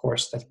 And of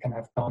course, that can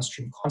have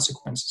downstream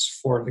consequences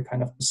for the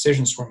kind of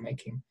decisions we're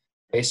making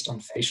based on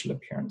facial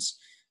appearance.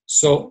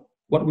 So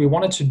what we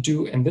wanted to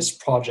do in this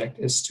project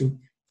is to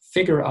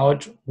figure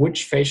out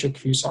which facial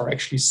cues are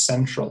actually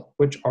central,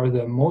 which are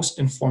the most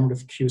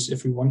informative cues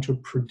if we want to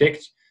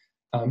predict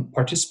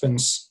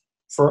participants'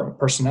 for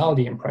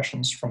personality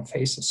impressions from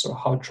faces. So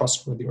how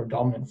trustworthy or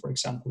dominant, for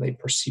example, they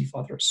perceive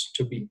others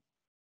to be.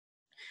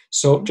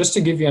 So just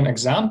to give you an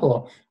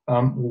example,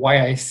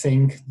 why I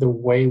think the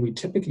way we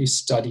typically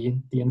study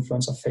the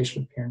influence of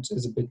facial appearance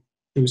is a bit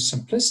too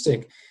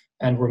simplistic,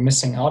 and we're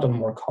missing out on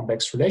more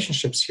complex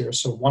relationships here.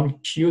 So one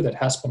cue that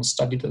has been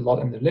studied a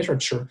lot in the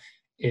literature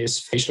is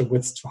facial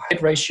width to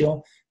height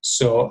ratio.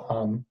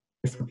 So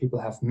different people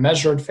have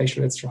measured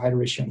facial width to height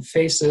ratio in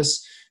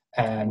faces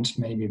and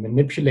maybe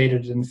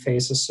manipulated it in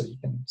faces. So you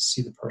can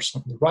see the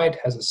person on the right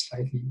has a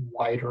slightly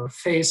wider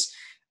face.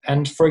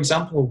 And for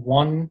example,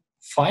 one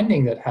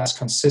finding that has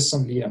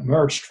consistently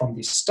emerged from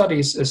these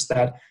studies is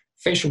that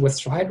facial width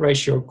to height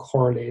ratio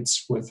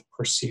correlates with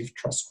perceived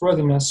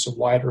trustworthiness. So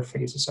wider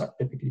faces are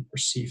typically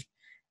perceived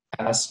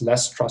as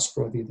less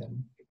trustworthy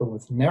than people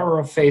with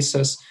narrower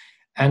faces.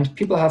 And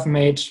people have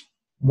made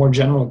more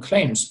general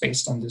claims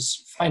based on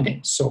this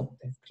finding. So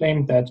they've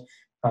claimed that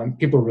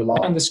people rely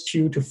on this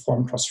cue to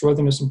form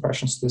trustworthiness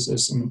impressions. This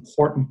is an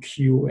important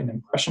cue in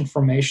impression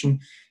formation.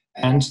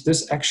 And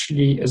this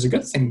actually is a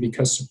good thing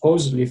because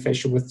supposedly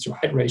facial width to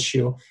height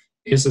ratio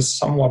is a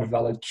somewhat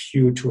valid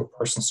cue to a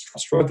person's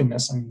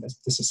trustworthiness. I mean,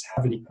 this is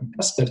heavily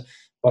contested,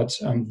 but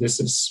this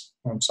is,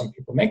 some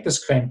people make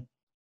this claim.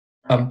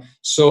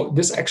 So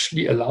this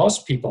actually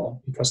allows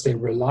people, because they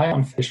rely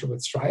on facial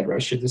width to height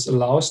ratio, this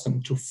allows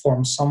them to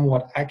form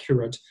somewhat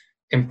accurate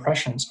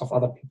impressions of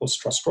other people's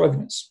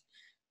trustworthiness.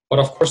 But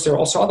of course, there are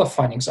also other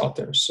findings out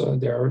there. So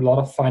there are a lot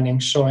of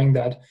findings showing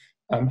that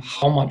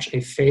how much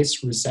a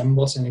face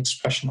resembles an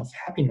expression of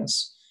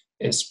happiness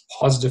is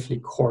positively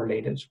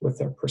correlated with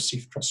their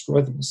perceived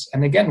trustworthiness.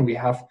 And again, we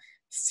have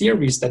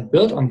theories that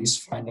build on these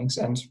findings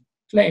and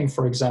claim,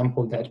 for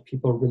example, that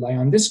people rely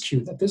on this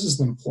cue, that this is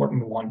an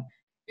important one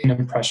in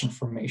impression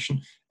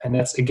formation. And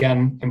that's,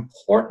 again,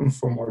 important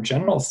for more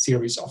general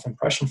theories of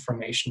impression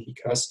formation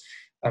because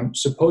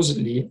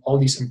supposedly all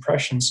these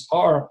impressions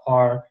are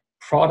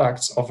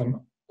products of an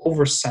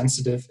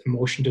oversensitive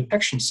emotion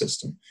detection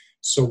system.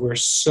 So we're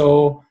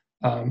so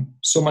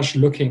much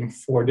looking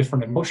for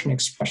different emotion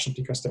expressions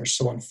because they're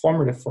so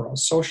informative for our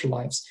social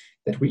lives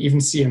that we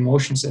even see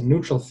emotions in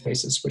neutral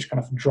faces, which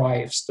kind of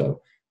drives the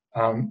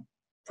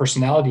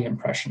personality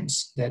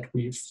impressions that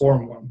we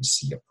form when we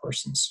see a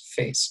person's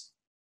face.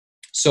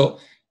 So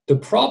the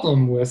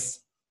problem with,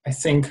 I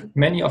think,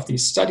 many of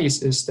these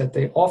studies is that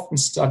they often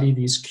study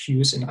these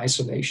cues in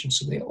isolation.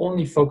 So they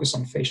only focus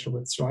on facial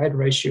width to height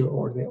ratio,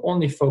 or they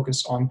only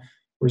focus on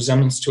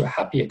resemblance to a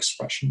happy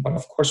expression. But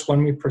of course,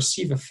 when we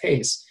perceive a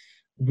face,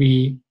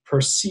 we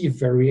perceive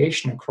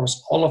variation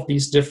across all of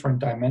these different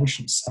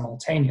dimensions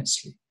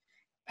simultaneously.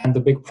 And the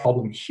big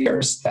problem here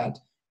is that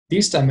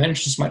these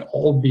dimensions might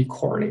all be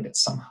correlated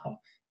somehow.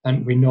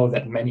 And we know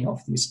that many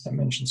of these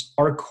dimensions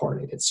are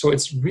correlated. So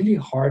it's really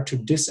hard to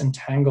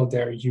disentangle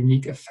their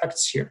unique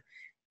effects here.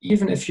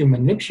 Even if you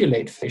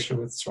manipulate facial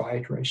width to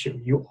height ratio,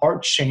 you are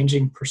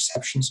changing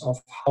perceptions of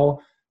how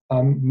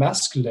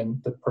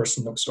masculine the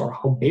person looks or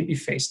how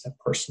baby-faced that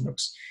person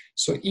looks.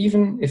 So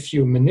even if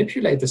you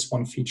manipulate this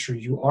one feature,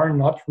 you are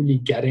not really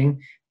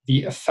getting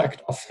the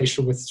effect of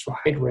facial width to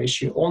height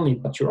ratio only,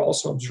 but you're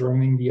also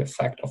observing the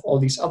effect of all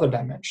these other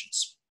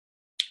dimensions.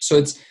 So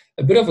it's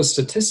a bit of a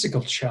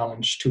statistical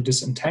challenge to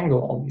disentangle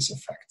all these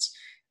effects.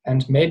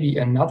 And maybe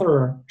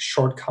another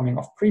shortcoming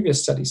of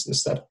previous studies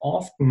is that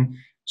often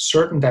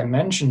certain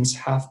dimensions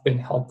have been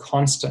held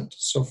constant.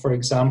 So for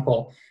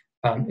example,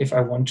 if I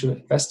want to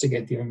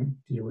investigate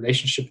the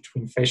relationship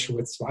between facial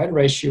width to height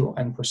ratio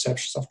and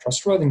perceptions of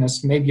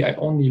trustworthiness, maybe I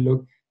only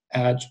look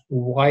at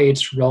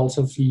white,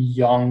 relatively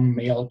young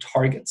male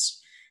targets.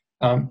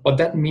 But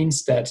that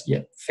means that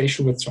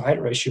facial width to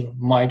height ratio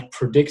might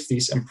predict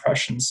these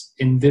impressions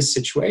in this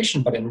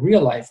situation. But in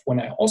real life, when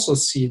I also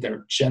see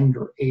their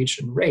gender, age,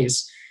 and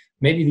race,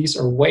 maybe these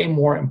are way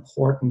more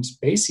important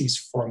bases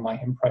for my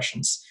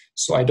impressions.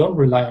 So I don't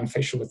rely on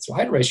facial width to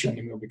height ratio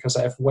anymore because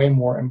I have way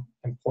more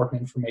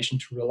important information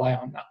to rely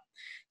on now.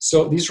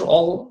 So these are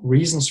all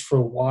reasons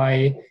for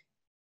why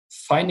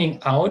finding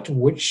out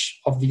which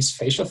of these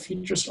facial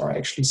features are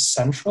actually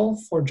central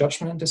for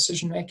judgment and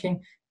decision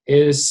making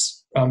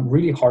is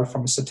really hard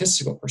from a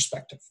statistical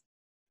perspective.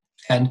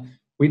 And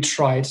we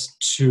tried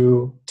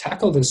to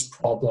tackle this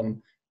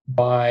problem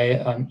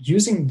by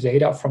using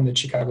data from the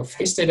Chicago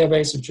Face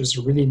Database, which is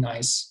a really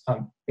nice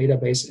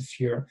database if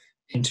you're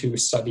into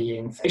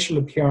studying facial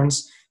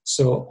appearance.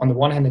 So on the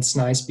one hand, it's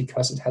nice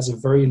because it has a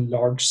very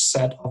large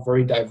set of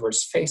very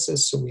diverse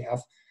faces. So we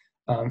have,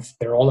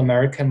 they're all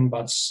American,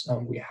 but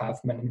we have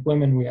men and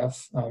women, we have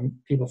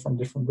people from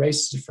different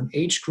races, different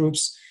age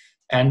groups.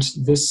 And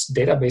this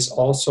database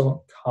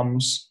also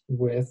comes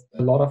with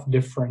a lot of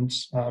different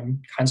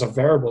kinds of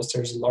variables.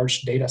 There's a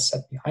large data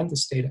set behind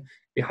this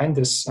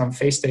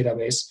face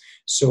database.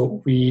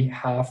 So we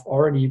have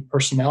already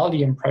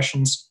personality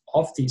impressions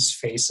of these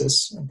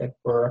faces that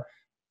were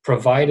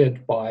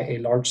provided by a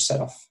large set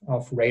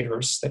of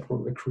raters that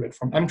were recruited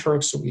from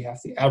mTurk. So we have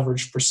the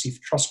average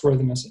perceived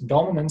trustworthiness and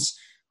dominance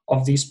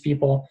of these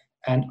people.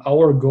 And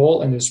our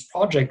goal in this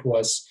project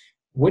was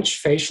which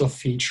facial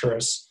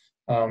features,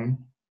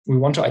 we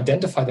want to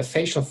identify the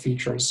facial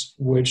features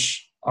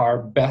which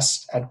are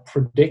best at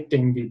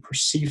predicting the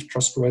perceived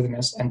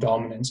trustworthiness and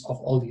dominance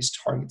of all these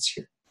targets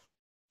here.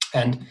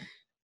 And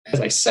as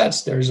I said,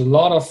 there's a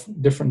lot of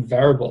different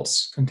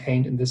variables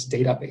contained in this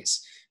database.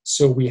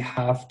 So we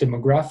have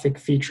demographic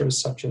features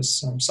such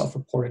as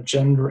self-reported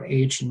gender,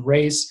 age, and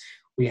race.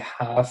 We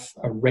have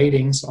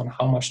ratings on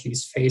how much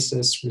these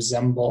faces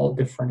resemble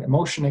different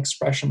emotion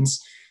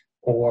expressions,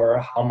 or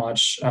how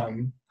much,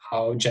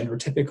 how gender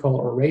typical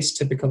or race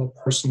typical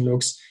a person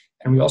looks.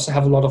 And we also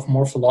have a lot of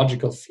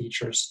morphological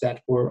features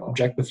that were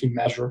objectively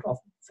measured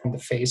from the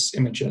face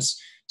images.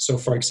 So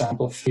for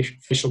example,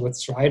 facial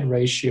width to height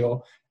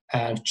ratio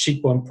and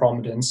cheekbone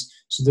prominence.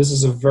 So this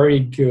is a very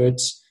good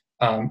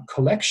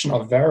collection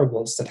of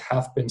variables that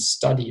have been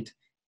studied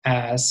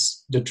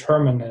as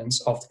determinants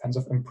of the kinds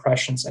of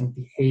impressions and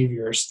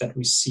behaviors that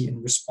we see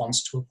in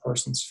response to a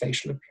person's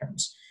facial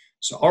appearance.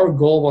 So our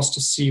goal was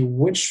to see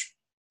which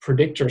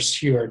predictors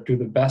here do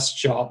the best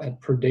job at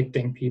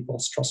predicting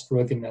people's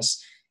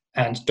trustworthiness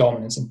and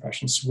dominance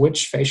impressions,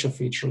 which facial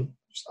features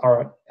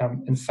are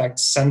in fact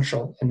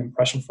central in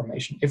impression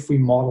formation if we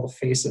model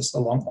faces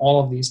along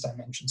all of these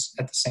dimensions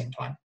at the same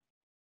time.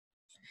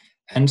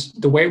 And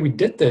the way we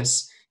did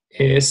this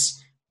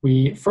is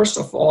we first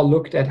of all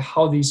looked at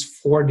how these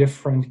 4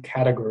 different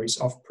categories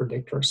of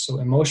predictors, so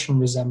emotion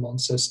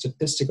resemblances,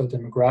 statistical,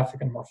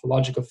 demographic, and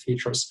morphological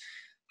features,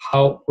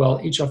 how well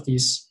each of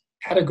these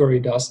category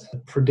does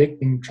at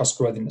predicting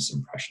trustworthiness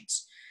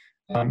impressions.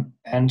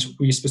 And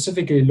we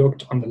specifically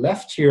looked on the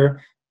left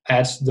here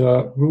at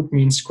the root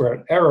mean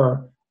squared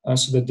error,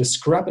 so the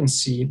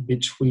discrepancy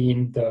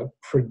between the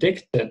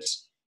predicted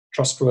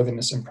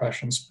trustworthiness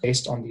impressions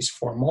based on these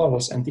 4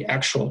 models and the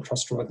actual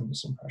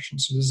trustworthiness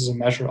impressions. So this is a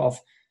measure of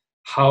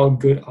how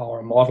good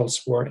our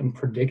models were in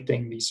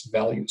predicting these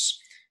values.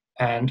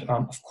 And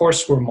of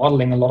course, we're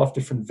modeling a lot of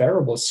different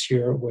variables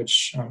here,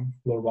 which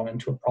will run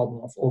into a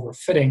problem of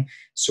overfitting.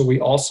 So we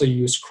also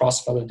use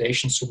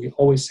cross-validation. So we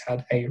always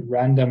had a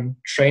random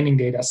training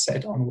data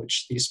set on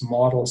which these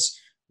models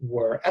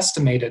were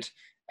estimated.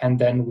 And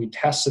then we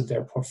tested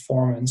their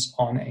performance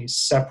on a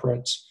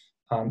separate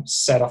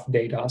set of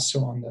data,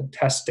 so on the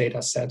test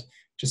data set,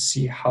 to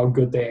see how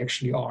good they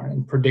actually are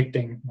in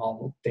predicting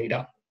novel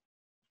data.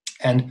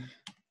 And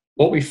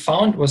what we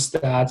found was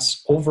that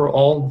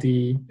overall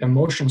the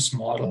emotions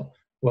model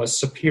was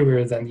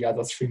superior than the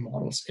other 3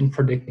 models in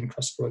predicting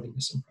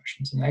trustworthiness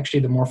impressions. And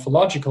actually the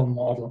morphological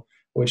model,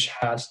 which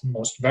had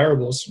most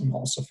variables and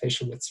also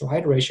facial width to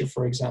height ratio,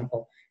 for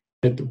example,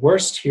 did the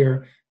worst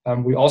here.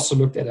 We also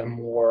looked at a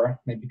more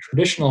maybe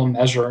traditional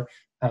measure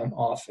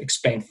of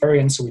explained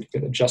variance. So we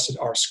did adjusted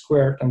R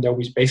squared, and there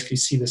we basically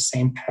see the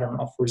same pattern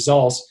of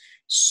results.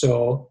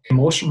 So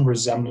emotion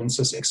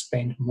resemblances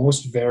explained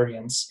most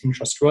variance in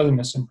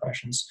trustworthiness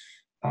impressions,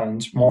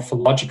 and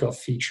morphological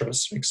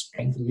features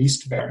explain the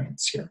least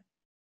variance here.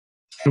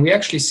 And we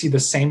actually see the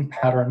same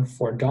pattern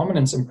for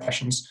dominance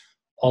impressions,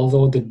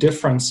 although the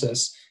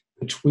differences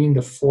between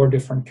the 4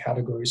 different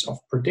categories of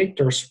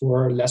predictors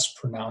were less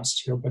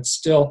pronounced here, but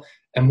still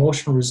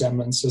emotion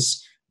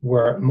resemblances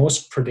were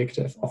most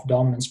predictive of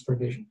dominance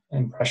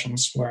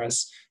impressions,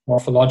 whereas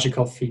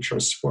morphological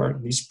features were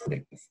least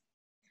predictive.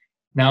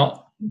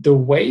 Now, the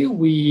way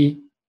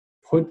we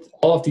put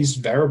all of these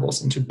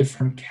variables into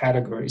different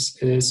categories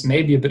is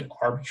maybe a bit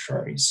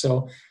arbitrary.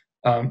 So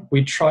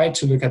we try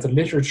to look at the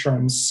literature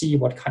and see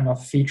what kind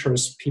of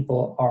features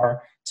people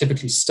are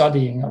typically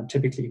studying or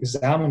typically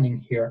examining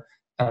here.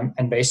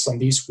 And based on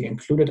these, we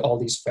included all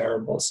these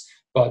variables.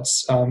 But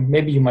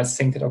maybe you might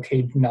think that,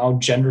 okay, now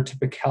gender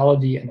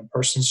typicality and a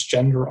person's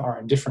gender are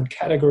in different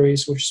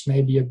categories, which is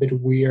maybe a bit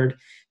weird.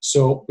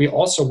 So we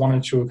also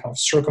wanted to kind of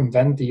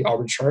circumvent the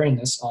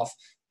arbitrariness of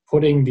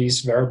putting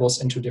these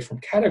variables into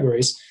different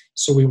categories.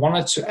 So we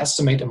wanted to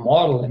estimate a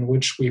model in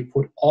which we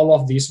put all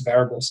of these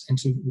variables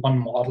into one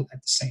model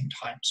at the same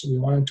time. So we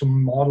wanted to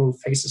model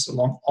faces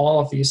along all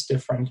of these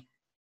different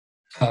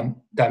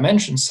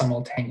dimensions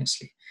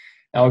simultaneously.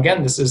 Now,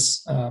 again, this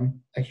is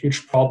a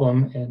huge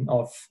problem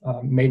of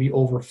maybe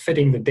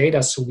overfitting the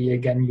data. So we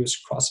again use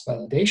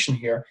cross-validation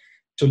here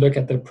to look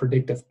at the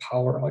predictive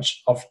power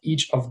of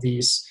each of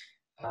these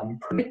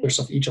predictors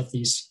of each of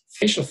these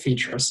facial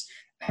features.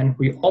 And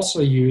we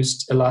also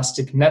used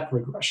elastic net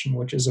regression,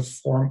 which is a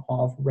form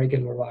of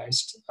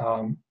regularized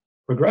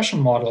regression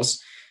models,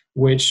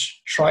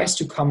 which tries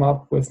to come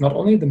up with not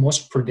only the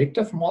most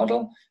predictive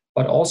model,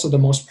 but also the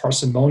most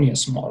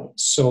parsimonious model.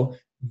 So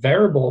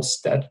variables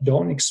that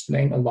don't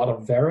explain a lot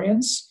of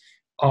variance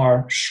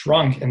are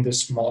shrunk in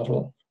this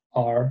model,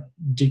 are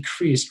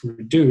decreased,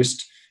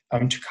 reduced,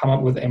 to come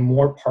up with a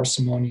more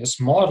parsimonious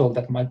model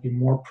that might be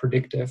more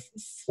predictive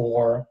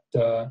for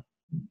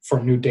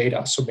new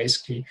data. So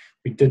basically,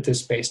 we did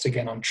this based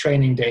again on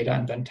training data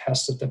and then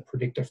tested the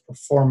predictive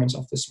performance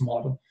of this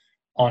model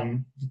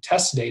on the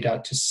test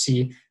data to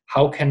see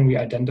how can we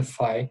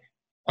identify,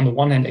 on the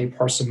one hand, a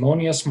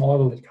parsimonious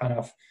model that kind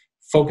of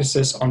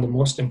focuses on the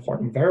most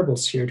important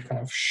variables here to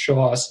kind of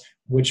show us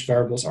which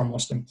variables are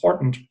most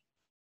important,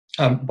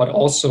 but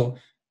also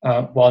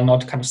while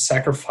not kind of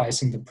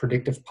sacrificing the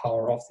predictive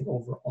power of the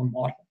overall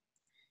model.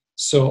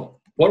 So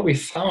what we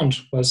found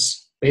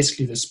was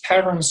basically this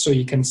pattern. So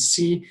you can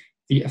see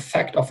the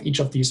effect of each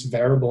of these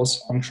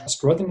variables on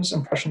trustworthiness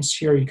impressions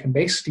here. You can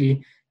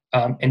basically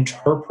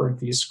interpret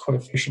these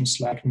coefficients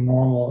like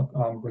normal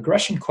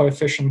regression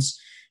coefficients.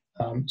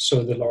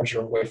 So the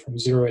larger away from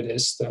zero it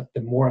is,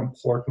 the more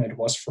important it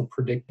was for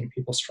predicting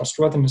people's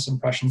trustworthiness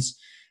impressions.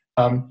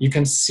 You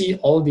can see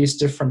all these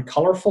different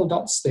colorful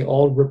dots. They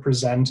all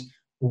represent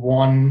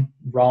one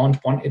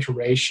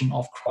iteration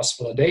of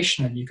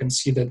cross-validation. And you can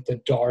see that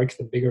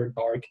the bigger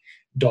dark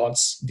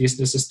dots,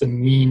 this is the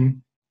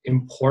mean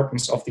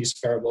importance of these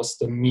variables,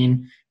 the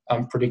mean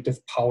predictive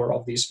power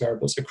of these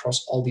variables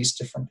across all these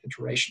different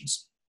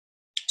iterations.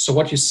 So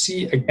what you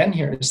see again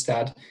here is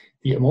that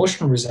the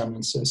emotional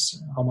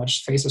resemblances, how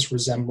much faces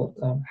resemble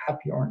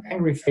happy or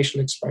angry facial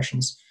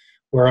expressions,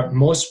 were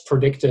most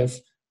predictive.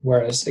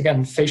 Whereas,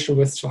 again, facial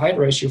width to height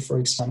ratio, for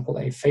example,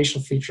 a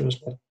facial feature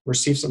that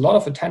receives a lot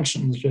of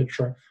attention in the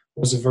literature,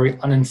 was a very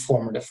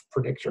uninformative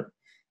predictor.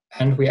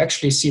 And we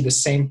actually see the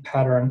same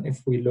pattern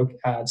if we look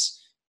at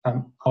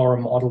our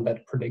model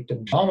that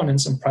predicted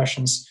dominance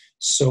impressions.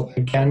 So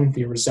again,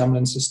 the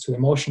resemblances to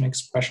emotion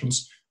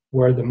expressions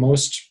were the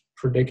most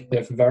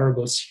predictive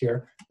variables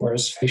here,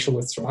 whereas facial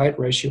width to height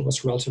ratio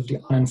was relatively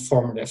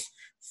uninformative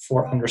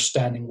for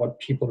understanding what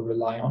people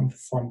rely on to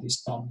form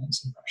these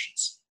dominance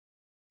impressions.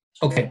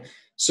 Okay,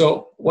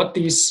 so what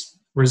these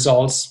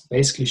results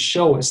basically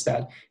show is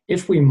that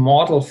if we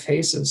model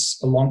faces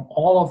along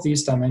all of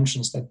these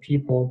dimensions that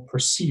people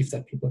perceive,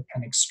 that people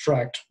can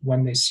extract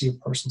when they see a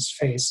person's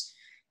face,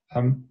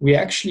 we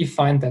actually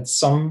find that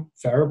some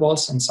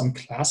variables and some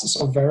classes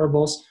of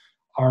variables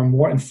are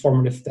more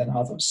informative than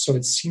others. So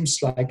it seems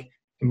like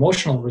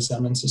emotional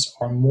resemblances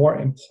are more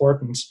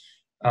important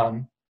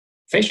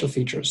facial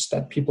features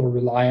that people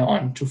rely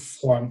on to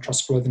form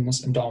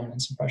trustworthiness and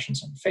dominance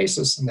impressions on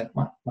faces, and that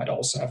might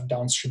also have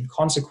downstream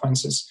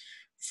consequences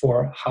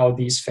for how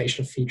these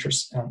facial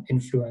features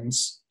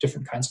influence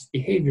different kinds of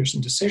behaviors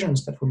and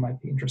decisions that we might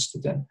be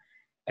interested in.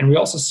 And we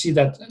also see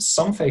that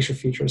some facial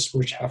features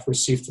which have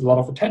received a lot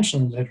of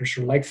attention in the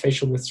literature, like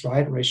facial width to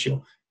height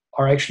ratio,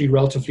 are actually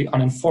relatively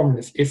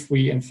uninformative if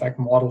we in fact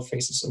model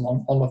faces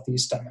along all of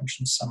these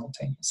dimensions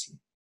simultaneously.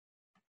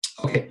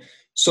 Okay,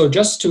 so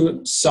just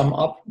to sum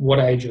up what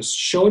I just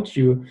showed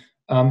you,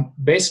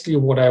 basically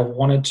what I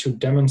wanted to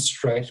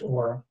demonstrate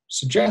or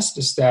suggest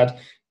is that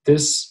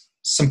this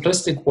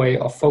simplistic way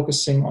of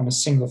focusing on a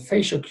single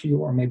facial cue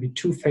or maybe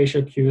two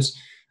facial cues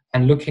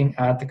and looking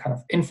at the kind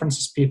of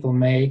inferences people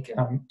make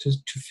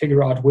to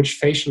figure out which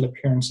facial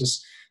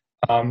appearances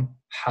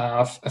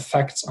have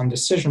effects on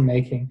decision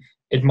making,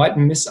 it might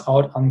miss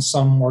out on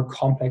some more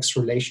complex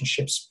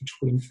relationships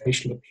between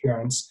facial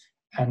appearance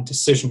and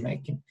decision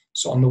making.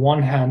 So on the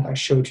one hand, I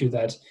showed you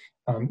that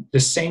the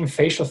same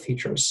facial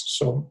features,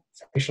 so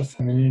facial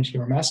femininity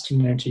or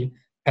masculinity,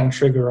 can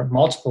trigger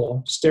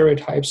multiple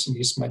stereotypes, and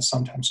these might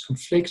sometimes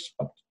conflict,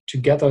 but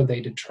together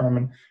they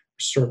determine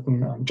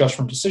certain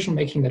judgment decision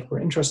making that we're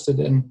interested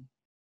in.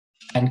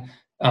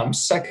 And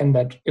second,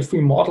 that if we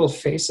model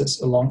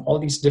faces along all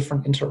these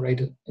different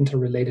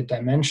interrelated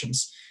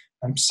dimensions,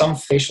 some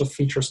facial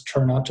features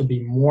turn out to be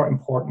more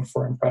important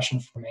for impression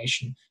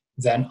formation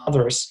than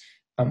others,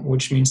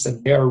 which means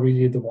that they are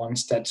really the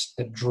ones that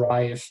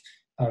drive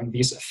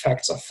these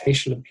effects of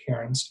facial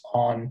appearance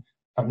on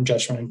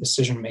judgment and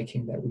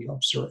decision-making that we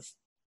observe.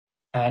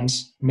 And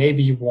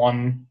maybe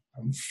one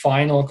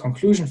final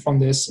conclusion from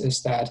this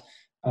is that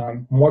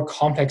more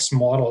complex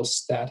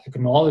models that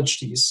acknowledge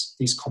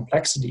these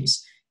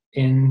complexities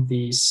in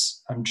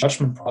these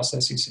judgment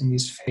processes, in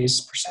these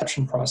face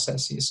perception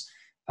processes,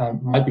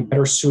 might be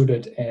better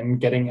suited in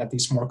getting at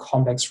these more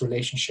complex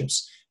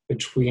relationships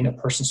between a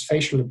person's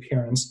facial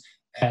appearance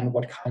and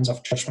what kinds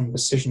of judgment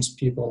decisions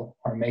people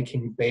are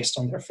making based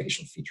on their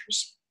facial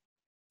features.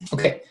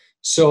 Okay,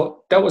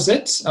 so that was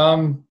it.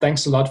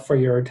 Thanks a lot for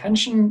your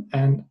attention,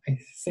 and I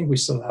think we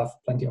still have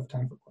plenty of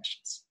time for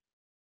questions.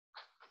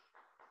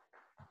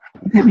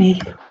 Let me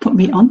put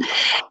me on.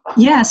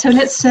 Yeah, so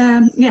let's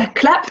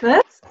clap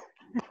first.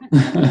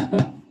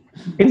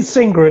 In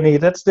synchrony,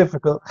 that's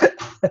difficult.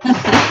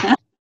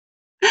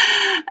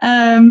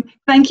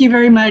 Thank you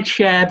very much,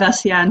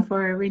 Bastian,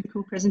 for a really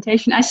cool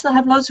presentation. I still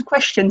have loads of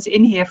questions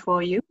in here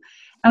for you.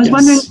 I was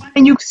wondering,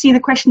 can you see the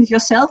questions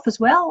yourself as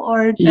well?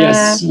 Or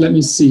yes, let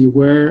me see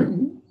where.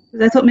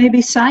 I thought maybe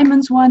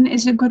Simon's one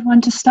is a good one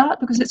to start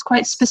because it's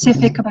quite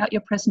specific about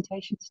your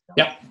presentation still.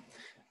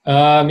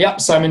 Yeah,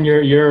 Simon,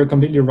 you're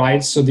completely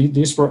right. So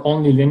these were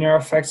only linear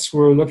effects we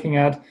were looking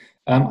at.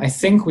 I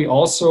think we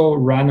also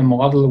ran a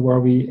model where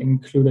we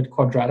included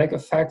quadratic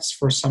effects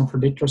for some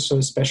predictors. So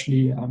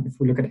especially if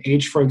we look at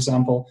age, for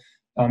example,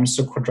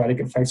 so quadratic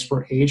effects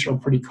for age are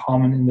pretty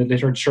common in the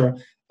literature.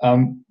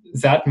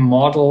 that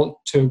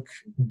model took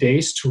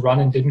days to run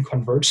and didn't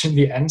converge in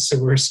the end.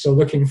 So we're still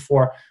looking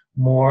for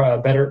more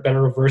better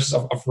reverses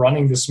of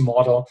running this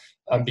model,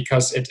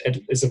 because it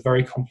is a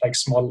very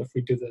complex model if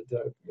we do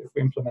if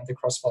we implement the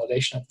cross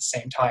validation at the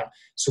same time.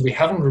 So we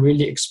haven't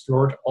really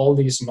explored all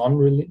these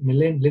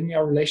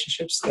non-linear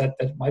relationships that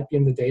might be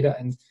in the data.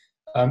 And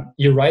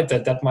you're right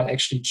that might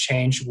actually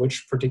change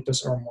which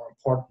predictors are more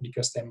important,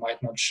 because they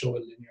might not show a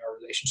linear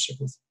relationship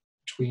with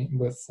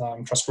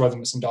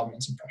trustworthiness and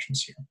dominance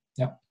impressions here.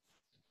 Yeah.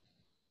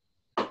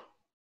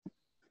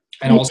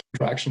 And also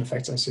interaction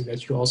effects. I see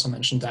that you also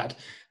mentioned that.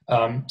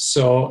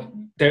 So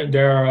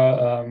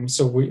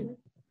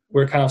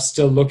we're kind of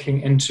still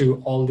looking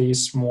into all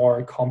these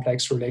more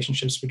complex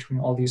relationships between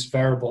all these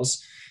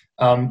variables.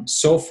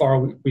 So far,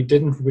 we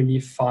didn't really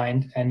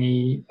find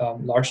any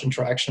large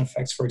interaction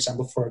effects, for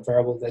example, for a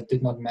variable that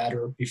did not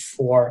matter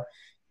before,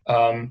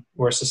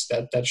 versus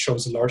that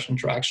shows a large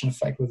interaction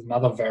effect with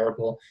another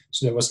variable.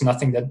 So there was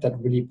nothing that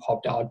really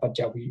popped out, but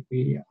yeah,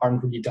 we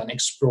aren't really done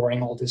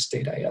exploring all this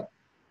data yet.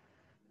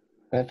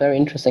 Very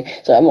interesting.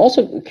 So I'm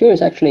also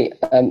curious, actually.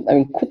 I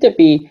mean, could it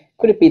be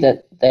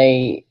that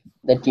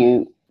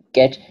you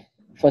get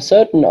for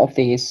certain of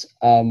these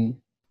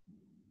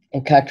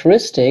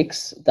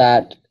characteristics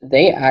that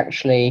they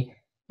actually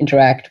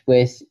interact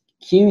with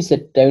cues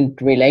that don't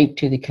relate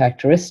to the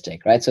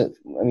characteristic, right? So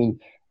I mean,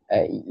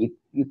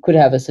 you could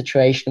have a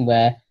situation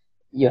where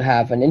you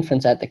have an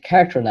inference at the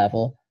character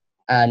level,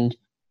 and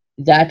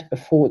that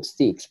affords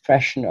the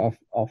expression of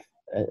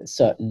a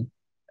certain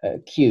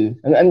cue.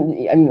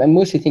 I'm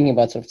mostly thinking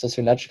about sort of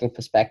sociological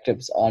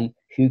perspectives on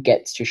who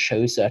gets to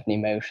show certain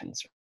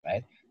emotions,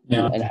 right?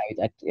 Yeah. And how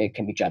that it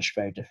can be judged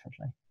very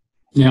differently.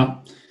 Yeah.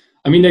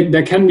 I mean,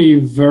 there can be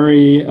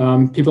very,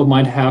 people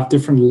might have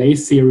different lay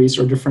theories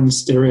or different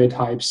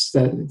stereotypes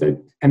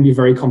that can be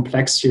very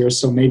complex here.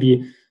 So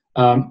maybe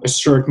a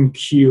certain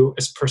cue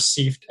is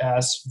perceived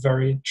as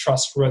very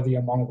trustworthy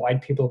among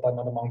white people, but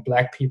not among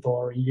black people,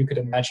 or you could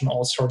imagine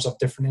all sorts of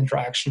different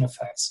interaction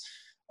effects.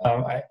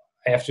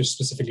 I have to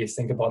specifically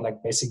think about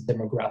like basic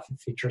demographic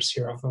features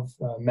here of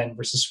men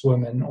versus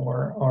women,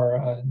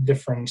 or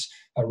different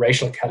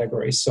racial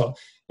categories. So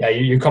yeah,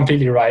 you're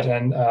completely right.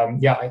 And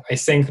I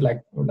think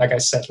like I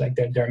said, like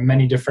there are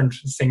many different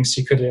things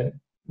you could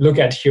look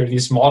at here.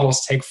 These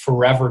models take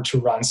forever to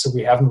run, so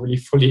we haven't really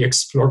fully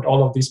explored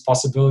all of these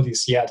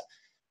possibilities yet.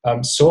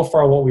 So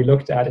far, what we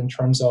looked at in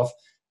terms of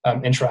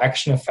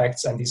interaction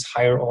effects and these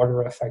higher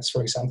order effects,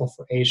 for example,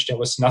 for age, there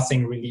was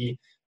nothing really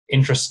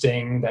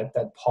interesting that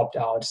popped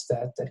out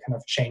that kind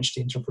of changed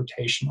the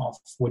interpretation of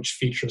which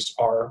features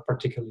are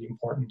particularly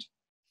important.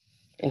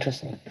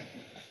 Interesting.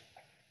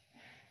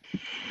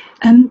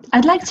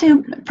 I'd like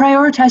to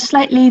prioritize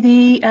slightly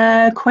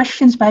the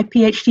questions by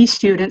PhD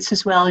students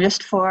as well,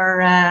 just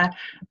for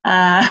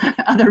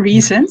other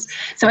reasons.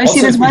 So I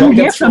see there's one here. If we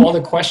don't get through all the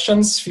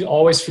questions,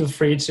 always feel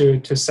free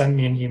to send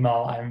me an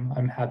email.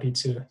 I'm happy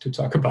to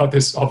talk about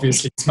this.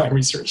 Obviously, it's my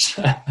research.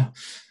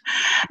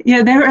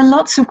 Yeah, there are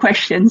lots of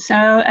questions, so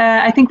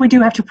I think we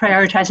do have to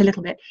prioritize a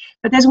little bit.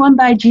 But there's one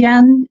by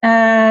Jian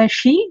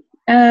Shi.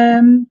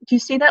 Do you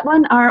see that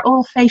one? Are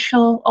all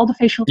the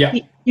facial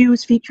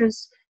cues,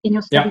 features in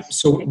your studies? Yeah,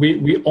 so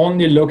we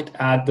only looked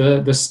at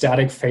the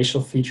static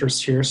facial features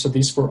here. So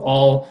these were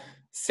all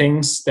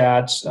things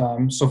that,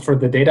 so for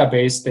the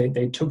database,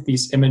 they took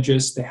these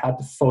images, they had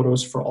the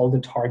photos for all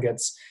the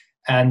targets,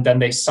 and then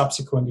they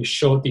subsequently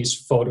showed these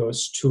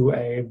photos to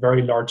a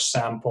very large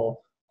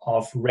sample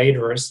of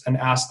raters and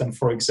asked them,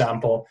 for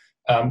example,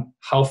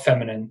 how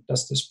feminine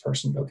does this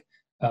person look?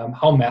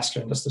 How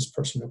masculine does this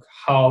person look?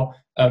 How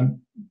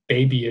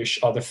babyish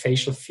are the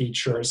facial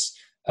features?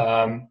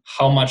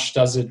 How much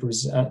does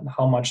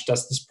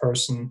this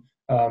person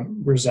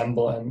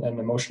resemble an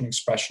emotional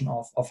expression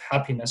of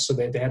happiness? So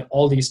they had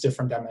all these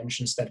different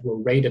dimensions that were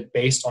rated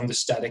based on the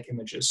static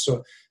images.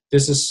 So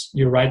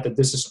you're right that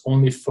this is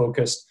only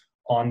focused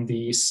on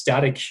the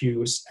static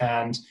cues.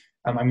 And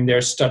there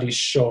are studies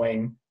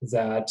showing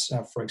that,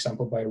 for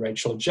example, by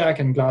Rachel Jack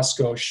in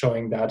Glasgow,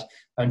 showing that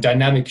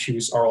dynamic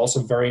cues are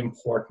also very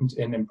important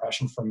in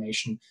impression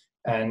formation.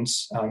 And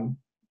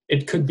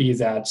it could be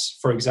that,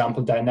 for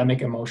example,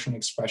 dynamic emotion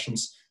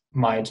expressions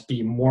might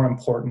be more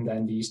important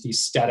than these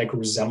static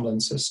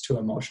resemblances to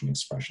emotion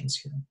expressions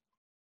here.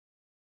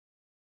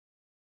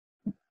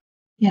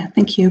 Yeah,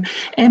 thank you.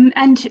 And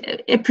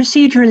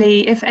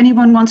procedurally, if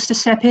anyone wants to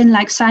step in,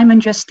 like Simon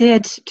just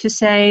did, to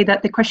say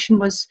that the question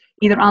was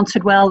either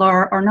answered well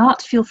or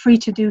not, feel free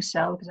to do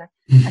so, because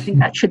I think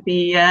that should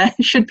be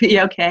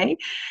okay.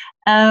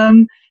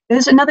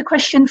 There's another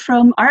question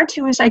from Art,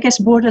 who is, I guess,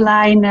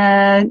 borderline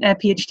a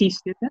PhD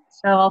student,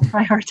 so I'll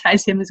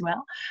prioritize him as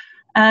well.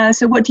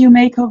 So what do you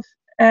make of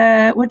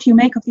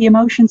the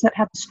emotions that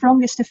have the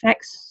strongest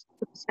effects on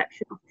the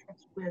perception of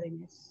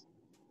trustworthiness?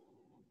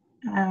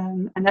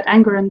 And that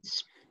anger and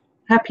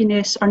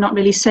happiness are not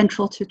really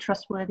central to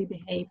trustworthy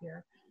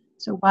behavior.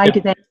 So why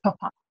do they pop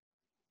up?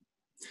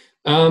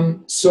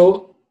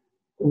 So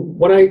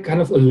what I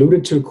kind of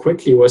alluded to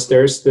quickly was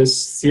there's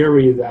this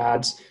theory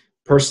that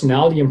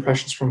personality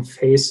impressions from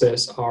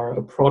faces are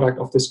a product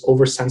of this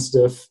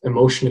oversensitive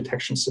emotion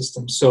detection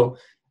system. So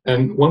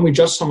when we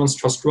judge someone's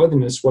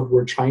trustworthiness, what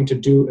we're trying to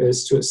do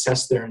is to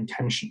assess their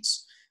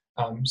intentions.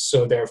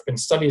 So there have been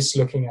studies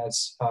looking at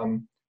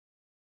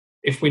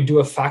if we do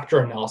a factor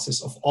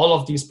analysis of all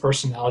of these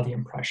personality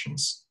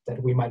impressions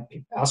that we might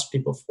ask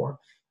people for,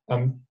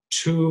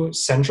 two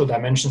central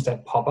dimensions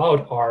that pop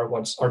out are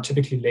what are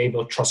typically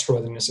labeled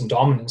trustworthiness and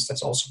dominance.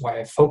 That's also why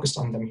I focused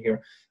on them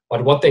here.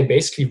 But what they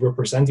basically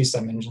represent, these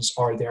dimensions,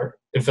 are their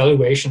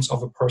evaluations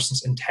of a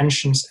person's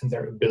intentions and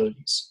their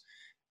abilities.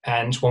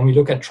 And when we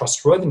look at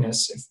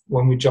trustworthiness,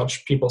 when we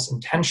judge people's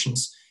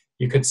intentions,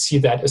 you could see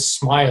that a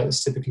smile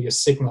is typically a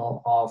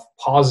signal of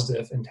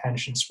positive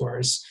intentions,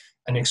 whereas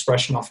an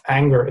expression of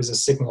anger is a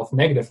signal of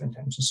negative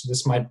intentions. So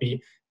this might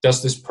be,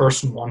 does this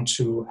person want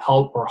to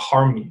help or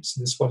harm me? So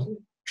this is what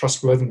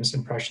trustworthiness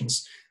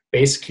impressions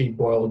basically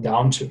boil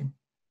down to.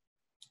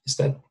 Is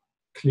that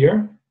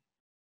clear?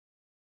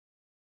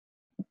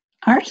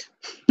 Art?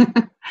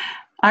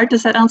 Art,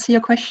 does that answer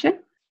your question?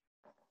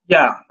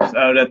 Yeah,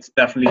 so that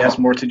definitely has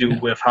more to do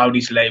with how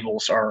these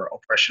labels are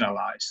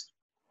operationalized.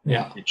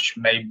 Yeah. Which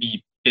may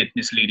be a bit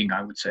misleading,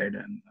 I would say,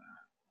 than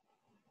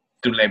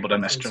to label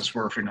them as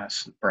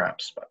trustworthiness,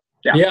 perhaps. But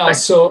yeah.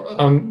 Thanks. So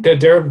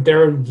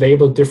they're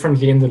labeled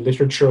differently in the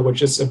literature,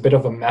 which is a bit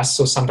of a mess.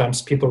 So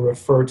sometimes people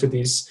refer to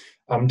these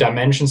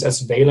dimensions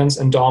as valence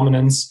and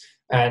dominance.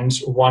 And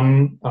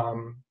one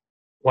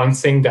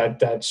thing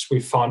that we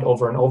found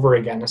over and over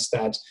again is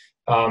that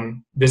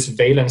this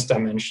valence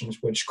dimension,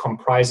 which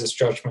comprises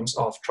judgments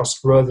of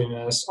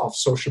trustworthiness, of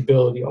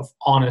sociability, of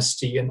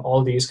honesty, and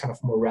all these kind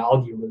of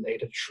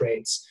morality-related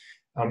traits.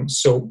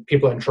 So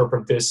people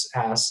interpret this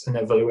as an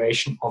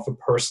evaluation of a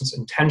person's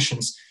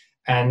intentions,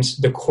 and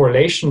the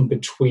correlation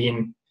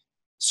between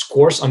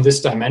scores on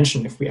this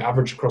dimension, if we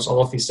average across all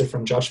of these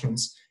different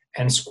judgments,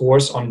 and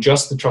scores on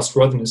just the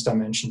trustworthiness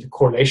dimension, the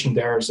correlation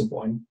there is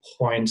about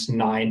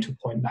 0.9 to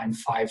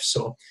 0.95.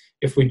 So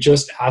if we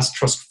just ask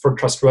for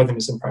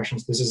trustworthiness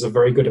impressions, this is a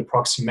very good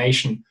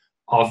approximation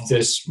of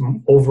this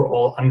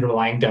overall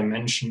underlying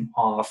dimension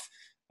of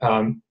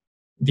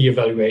the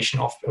evaluation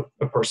of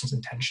a person's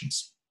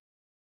intentions.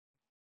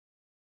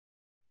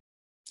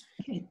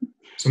 Okay.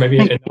 So maybe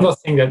another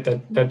thing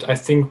that I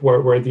think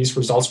where these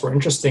results were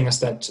interesting is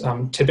that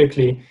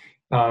typically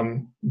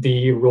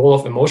the role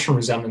of emotional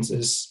resemblance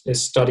is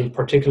studied,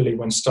 particularly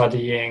when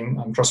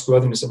studying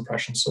trustworthiness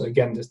impressions. So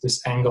again,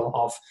 this angle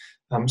of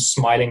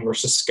smiling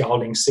versus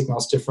scowling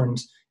signals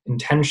different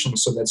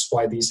intentions. So that's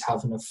why these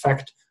have an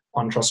effect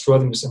on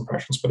trustworthiness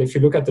impressions. But if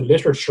you look at the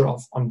literature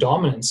on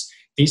dominance,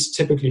 these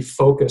typically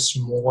focus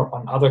more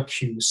on other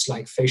cues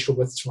like facial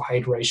width to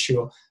height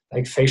ratio,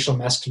 like facial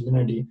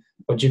masculinity.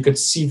 But you could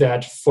see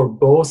that for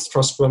both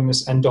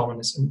trustworthiness and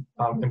dominance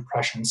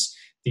impressions,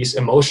 these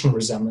emotional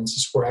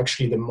resemblances were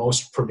actually the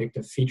most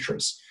predictive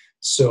features.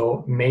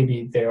 So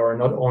maybe they are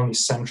not only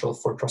central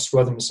for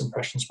trustworthiness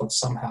impressions, but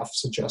some have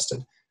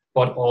suggested,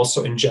 but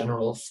also in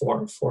general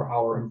for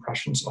our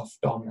impressions of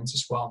dominance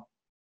as well.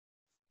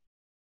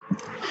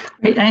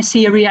 Great. I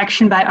see a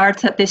reaction by Art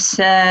that this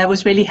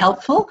was really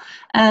helpful,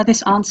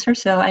 this answer.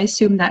 So I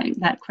assume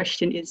that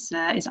question is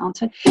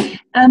answered.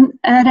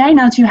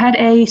 Reinout, you had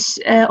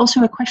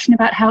also a question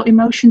about how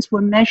emotions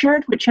were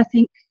measured, which I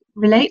think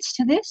relates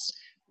to this.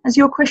 Has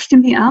your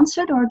question been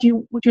answered, or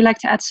would you like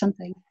to add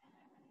something?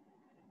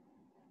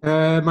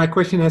 My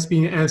question has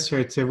been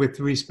answered with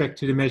respect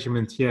to the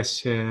measurement,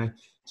 yes.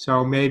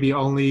 So maybe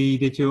only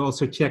did you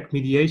also check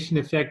mediation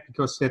effect,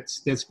 because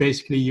that's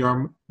basically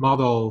your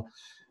model.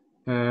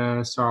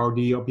 So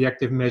the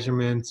objective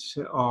measurement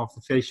of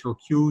the facial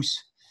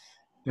cues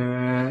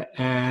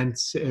and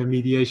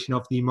mediation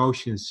of the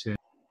emotions.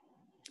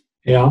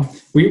 Yeah,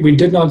 we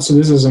did not. So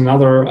this is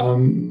another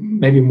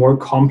maybe more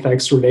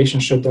complex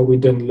relationship that we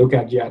didn't look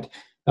at yet.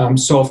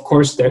 So of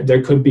course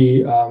there could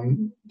be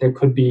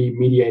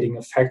mediating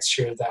effects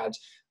here that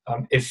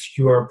if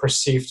you are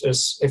perceived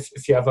as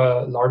if you have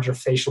a larger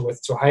facial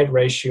width to height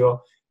ratio,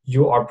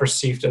 you are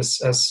perceived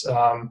as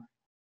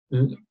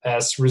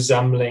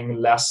resembling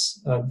less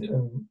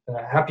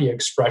happy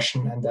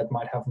expression, and that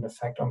might have an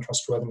effect on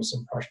trustworthiness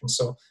impression.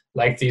 So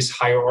like these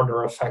higher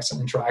order effects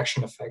and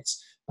interaction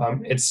effects,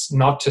 it's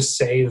not to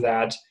say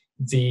that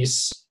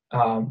these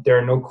there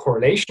are no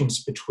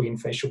correlations between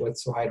facial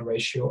width to height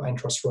ratio and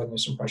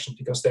trustworthiness impression,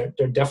 because there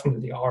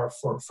definitely are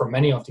for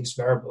many of these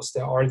variables.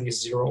 There are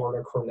these zero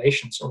order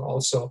correlations, or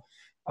also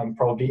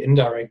probably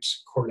indirect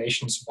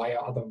correlations via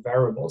other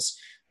variables.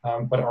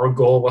 But our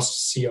goal was to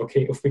see,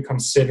 okay, if we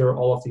consider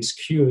all of these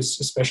cues,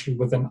 especially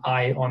with an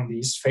eye on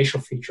these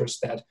facial features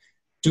that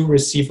do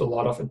receive a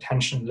lot of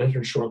attention in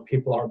literature,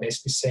 people are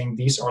basically saying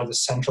these are the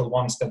central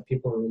ones that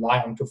people rely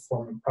on to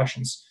form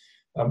impressions.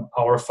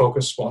 Our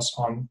focus was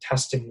on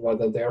testing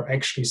whether they're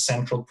actually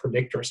central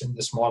predictors in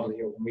this model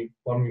here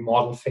when we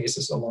model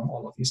faces along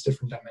all of these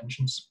different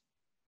dimensions.